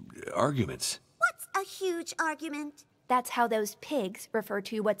huge arguments. What's a huge argument? That's how those pigs refer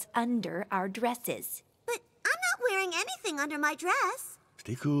to what's under our dresses. But I'm not wearing anything under my dress.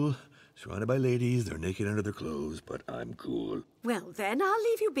 Stay cool. Surrounded by ladies, they're naked under their clothes, but I'm cool. Well, then, I'll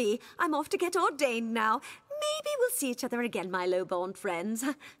leave you be. I'm off to get ordained now. Maybe we'll see each other again, my low-born friends.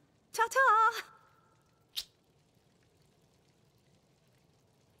 Ta-ta!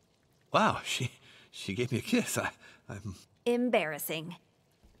 Wow, she gave me a kiss. I'm... Embarrassing.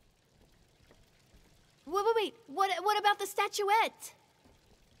 Wait. What about the statuette?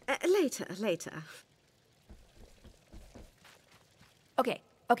 Later. Okay,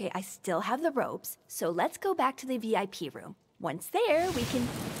 I still have the robes, so let's go back to the VIP room. Once there, we can...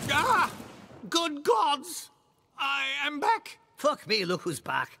 Ah! Good gods! I am back. Fuck me, look who's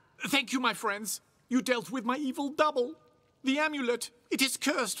back. Thank you, my friends. You dealt with my evil double. The amulet. It is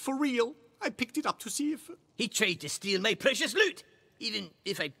cursed for real. I picked it up to see if... He tried to steal my precious loot, even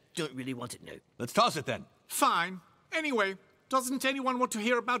if I don't really want it now. Let's toss it then. Fine. Anyway, doesn't anyone want to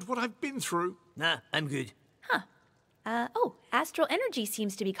hear about what I've been through? Nah, I'm good. Oh, astral energy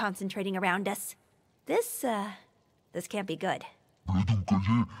seems to be concentrating around us. This can't be good.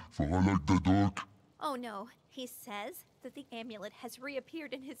 Oh no, he says that the amulet has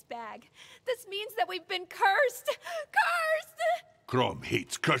reappeared in his bag. This means that we've been cursed! Cursed! Crom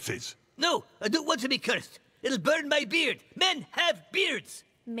hates curses. No, I don't want to be cursed. It'll burn my beard. Men have beards.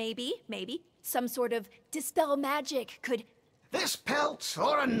 Maybe. Some sort of dispel magic could... This pelt,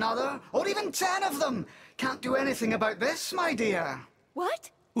 or another, or even 10 of them. Can't do anything about this, my dear.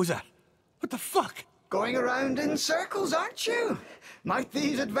 What? Who's that? What the fuck? Going around in circles, aren't you? Might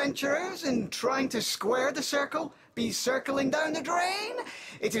these adventurers, in trying to square the circle, be circling down the drain?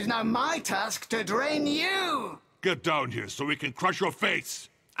 It is now my task to drain you! Get down here so we can crush your face!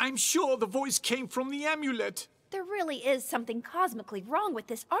 I'm sure the voice came from the amulet. There really is something cosmically wrong with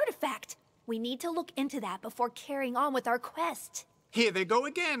this artifact. We need to look into that before carrying on with our quest. Here they go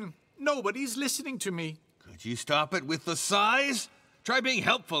again. Nobody's listening to me. Could you stop it with the sighs? Try being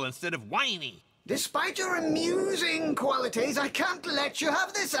helpful instead of whiny. Despite your amusing qualities, I can't let you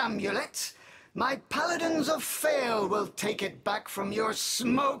have this amulet. My paladins of Fail will take it back from your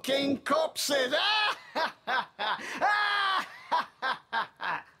smoking corpses.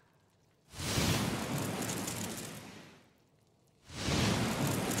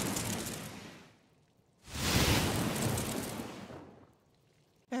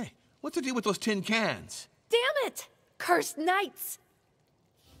 Hey, what's the deal with those tin cans? Damn it! Cursed knights!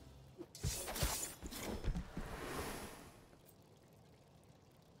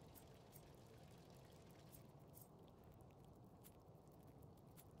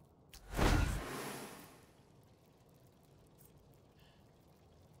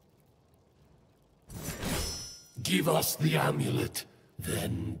 Give us the amulet,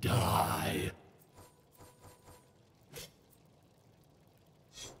 then die.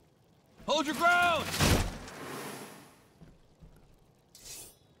 Hold your ground!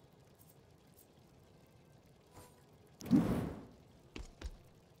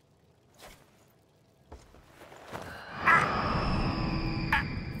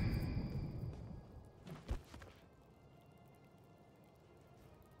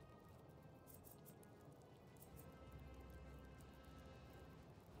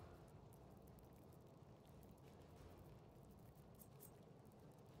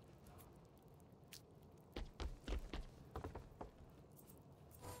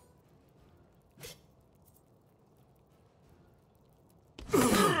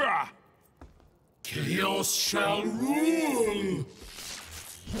 chaos shall rule!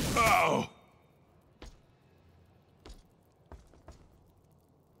 Oh!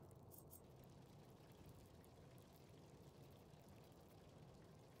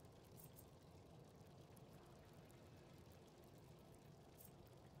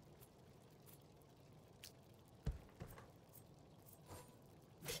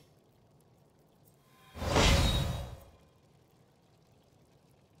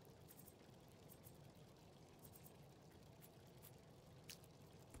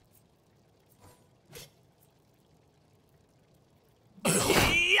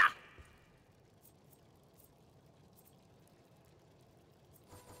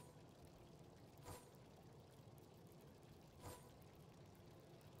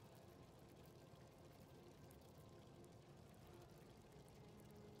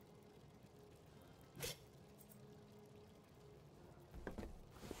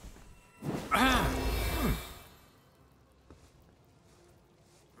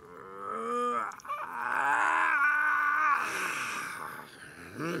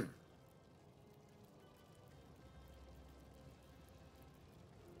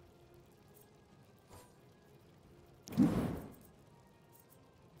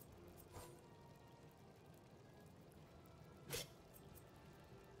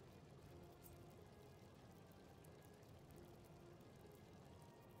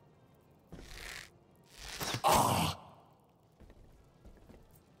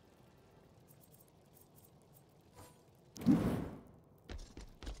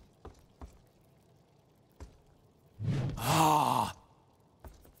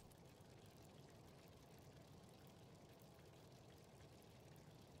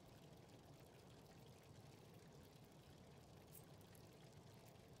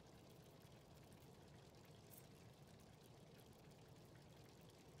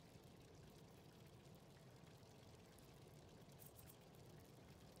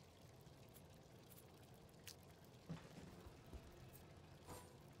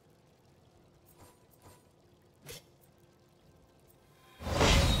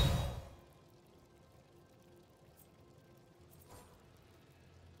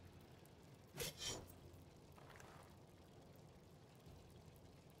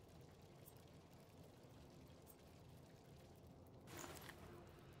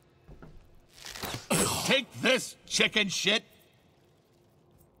 Take this, chicken shit!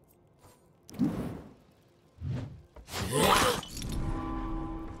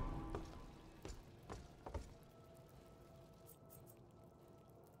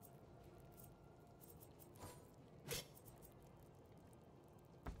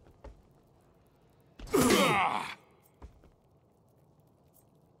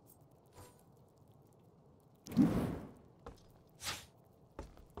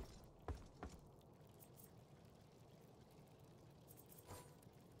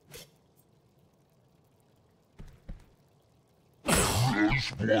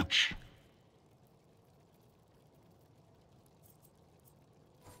 Let's watch.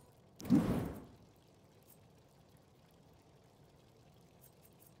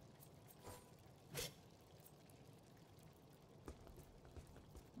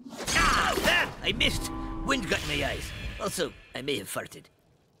 Ah! There! I missed! Wind got in my eyes. Also, I may have farted.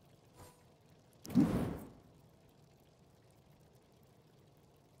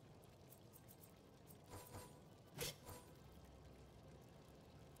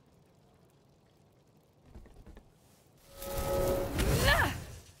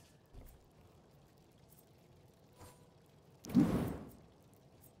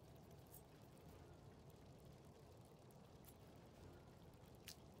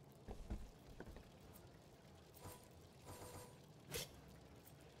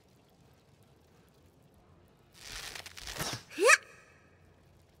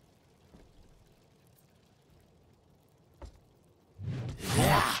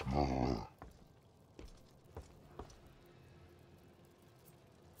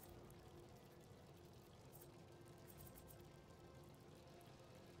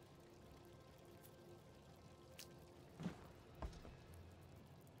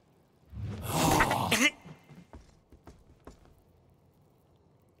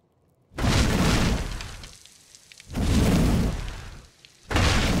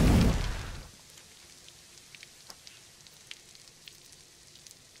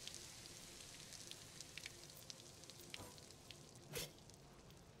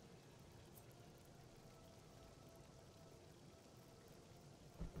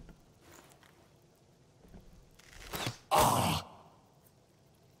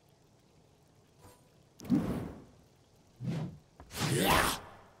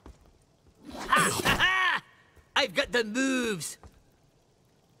 some moves.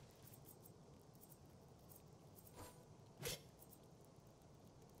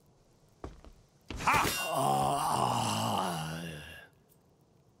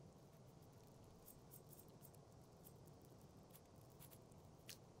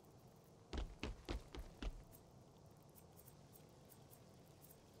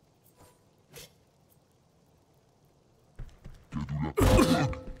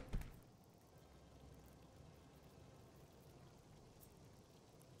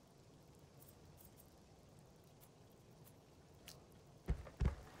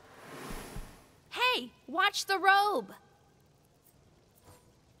 Hey, watch the robe.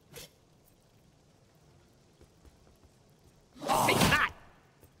 Take that!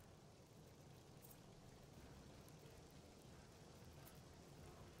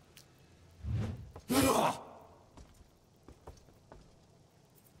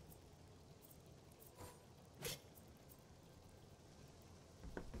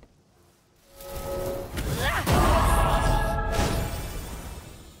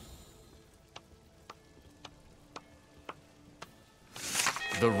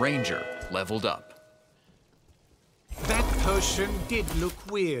 The Ranger leveled up. That potion did look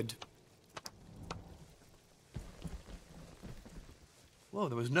weird. Whoa,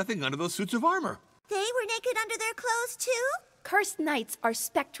 there was nothing under those suits of armor. They were naked under their clothes, too? Cursed knights are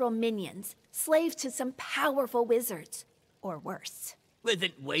spectral minions, slaves to some powerful wizards. Or worse. Well,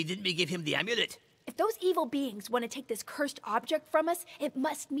 then why didn't we give him the amulet? If those evil beings want to take this cursed object from us, it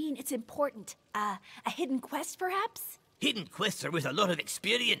must mean it's important. A hidden quest, perhaps? Hidden quests are with a lot of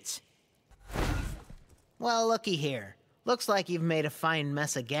experience. Well, looky here. Looks like you've made a fine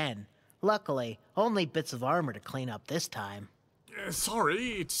mess again. Luckily, only bits of armor to clean up this time. Sorry,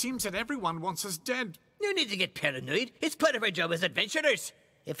 it seems that everyone wants us dead. No need to get paranoid. It's part of our job as adventurers.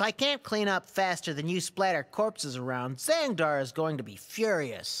 If I can't clean up faster than you splatter corpses around, Zangdar is going to be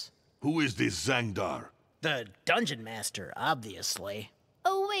furious. Who is this Zangdar? The dungeon master, obviously.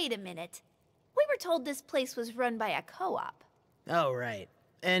 Oh, wait a minute. We were told this place was run by a co-op. Oh, right.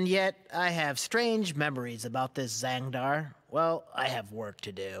 And yet, I have strange memories about this Zangdar. Well, I have work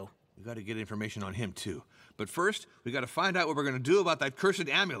to do. We gotta get information on him, too. But first, we gotta find out what we're gonna do about that cursed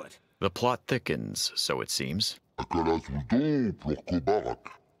amulet. The plot thickens, so it seems.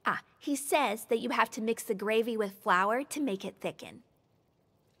 Ah, he says that you have to mix the gravy with flour to make it thicken.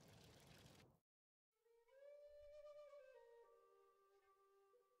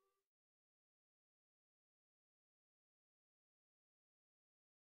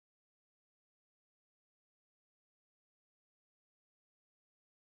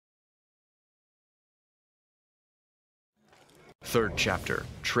 Third chapter,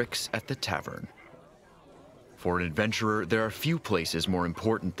 Tricks at the Tavern. For an adventurer, there are few places more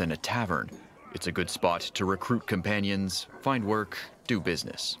important than a tavern. It's a good spot to recruit companions, find work, do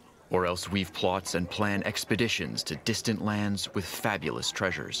business. Or else weave plots and plan expeditions to distant lands with fabulous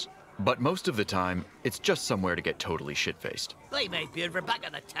treasures. But most of the time, it's just somewhere to get totally shit-faced. By my beard, we're back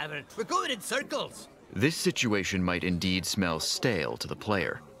at the tavern. We're going in circles. This situation might indeed smell stale to the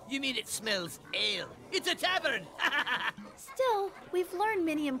player. You mean it smells ale? It's a tavern! Still, we've learned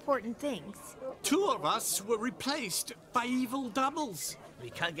many important things. 2 of us were replaced by evil doubles. We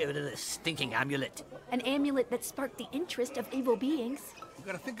can't get rid of this stinking amulet. An amulet that sparked the interest of evil beings. We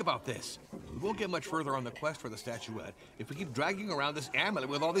gotta think about this. We won't get much further on the quest for the statuette if we keep dragging around this amulet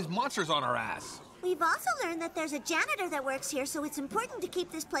with all these monsters on our ass. We've also learned that there's a janitor that works here, so it's important to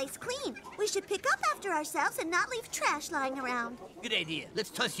keep this place clean. We should pick up after ourselves and not leave trash lying around. Good idea.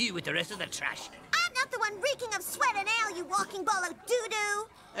 Let's toss you with the rest of the trash. I'm not the one reeking of sweat and ale, you walking ball of doo-doo!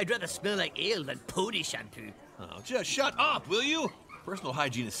 I'd rather smell like ale than pony shampoo. Oh, just shut up, will you? Personal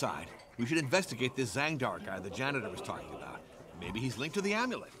hygiene aside, we should investigate this Zangdar guy the janitor was talking about. Maybe he's linked to the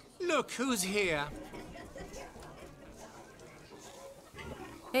amulet. Look who's here.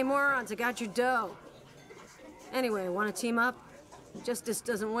 Hey, morons, I got your dough. Anyway, want to team up? Justice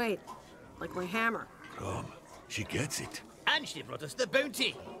doesn't wait. Like my hammer. Come, she gets it. And she brought us the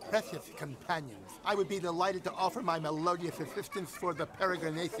bounty. Precious companions, I would be delighted to offer my melodious assistance for the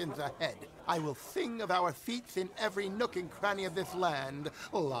peregrinations ahead. I will sing of our feats in every nook and cranny of this land.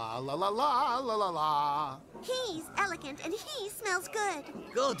 La la la la la la la. He's elegant and he smells good.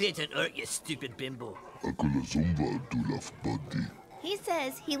 Go date and hurt, you stupid bimbo. He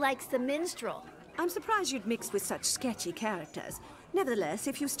says he likes the minstrel. I'm surprised you'd mix with such sketchy characters. Nevertheless,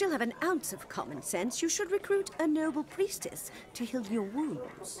 if you still have an ounce of common sense, you should recruit a noble priestess to heal your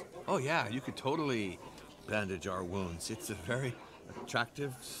wounds. Oh yeah, you could totally bandage our wounds. It's a very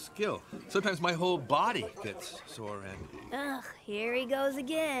attractive skill. Sometimes my whole body gets sore and... Ugh, here he goes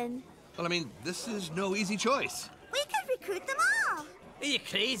again. Well, I mean, this is no easy choice. We could recruit them all. Are you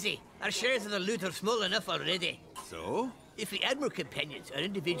crazy? Our shares of the loot are small enough already. So? If we add more companions, our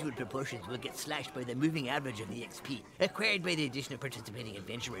individual proportions will get slashed by the moving average of the XP, acquired by the addition of participating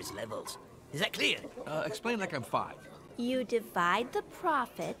adventurers' levels. Is that clear? Explain like I'm 5. You divide the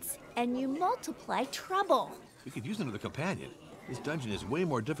profits, and you multiply trouble. We could use another companion. This dungeon is way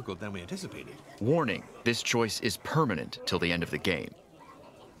more difficult than we anticipated. Warning, this choice is permanent till the end of the game.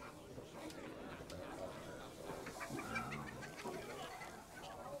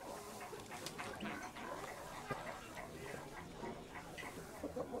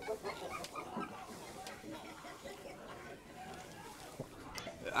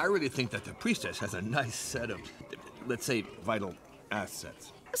 I really think that the priestess has a nice set of, let's say, vital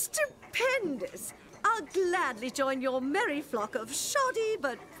assets. Stupendous! I'll gladly join your merry flock of shoddy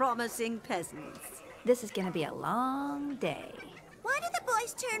but promising peasants. This is gonna be a long day. Why do the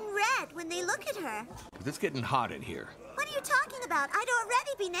boys turn red when they look at her? 'Cause it's getting hot in here. What are you talking about? I'd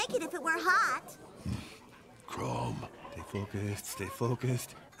already be naked if it were hot. Chrome, stay focused, stay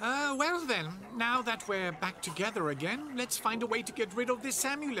focused. Well then, now that we're back together again, let's find a way to get rid of this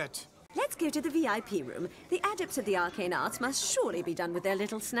amulet. Let's go to the VIP room. The adepts of the arcane arts must surely be done with their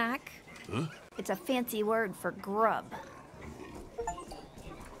little snack. Huh? It's a fancy word for grub.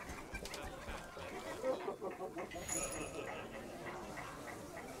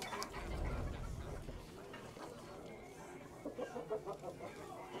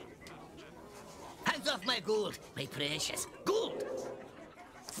 Hands off my gold, my precious gold!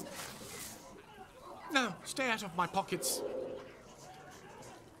 No, stay out of my pockets.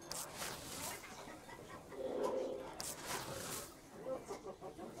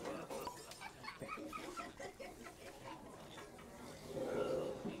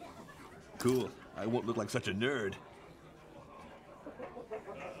 Cool. I won't look like such a nerd.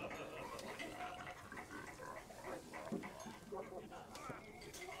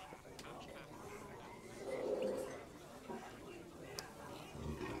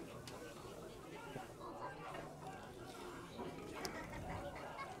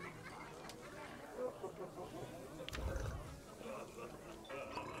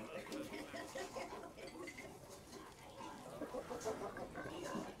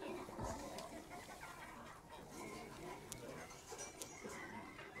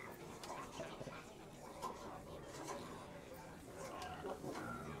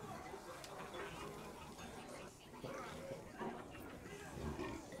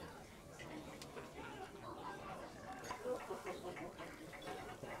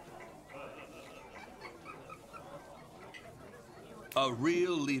 A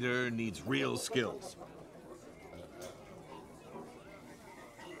real leader needs real skills.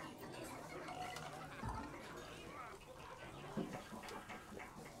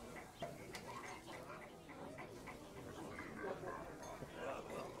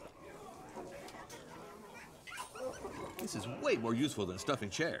 This is way more useful than stuffing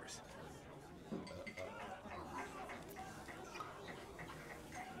chairs.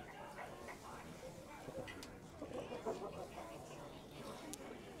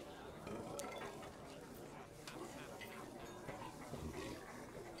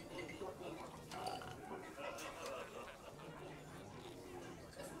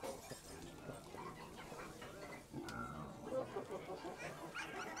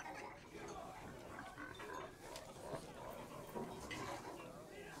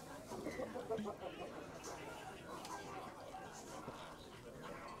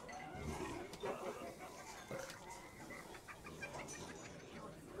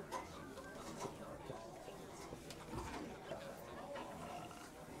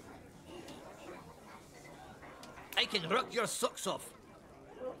 I can rock your socks off.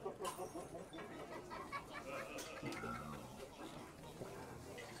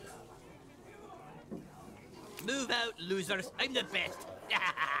 Move out, losers. I'm the best.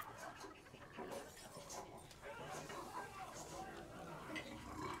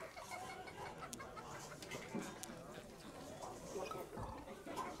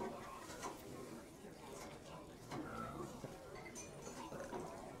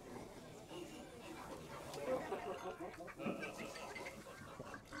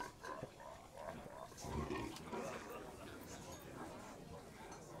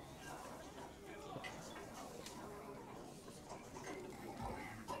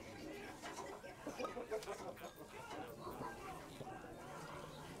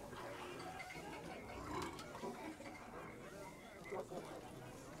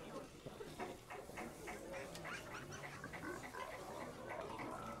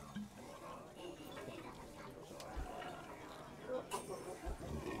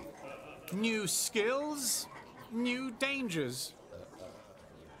 New skills, new dangers.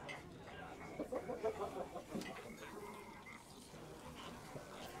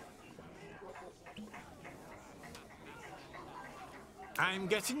 I'm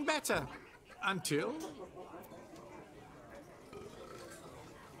getting better. Until...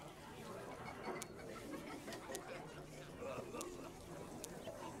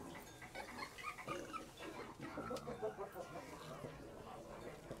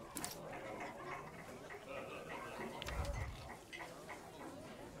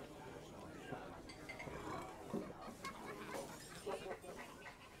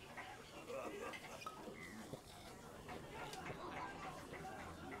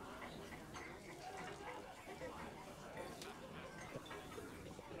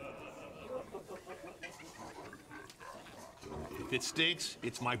 If it stinks,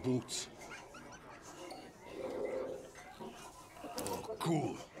 it's my boots. Oh,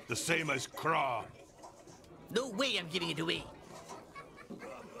 cool. The same as craw. No way I'm giving it away.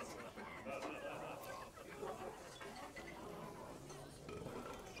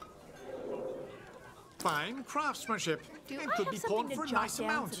 Fine craftsmanship. Do and I could have be something pawned to for a jot nice down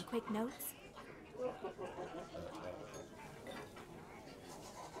amount. some quick notes?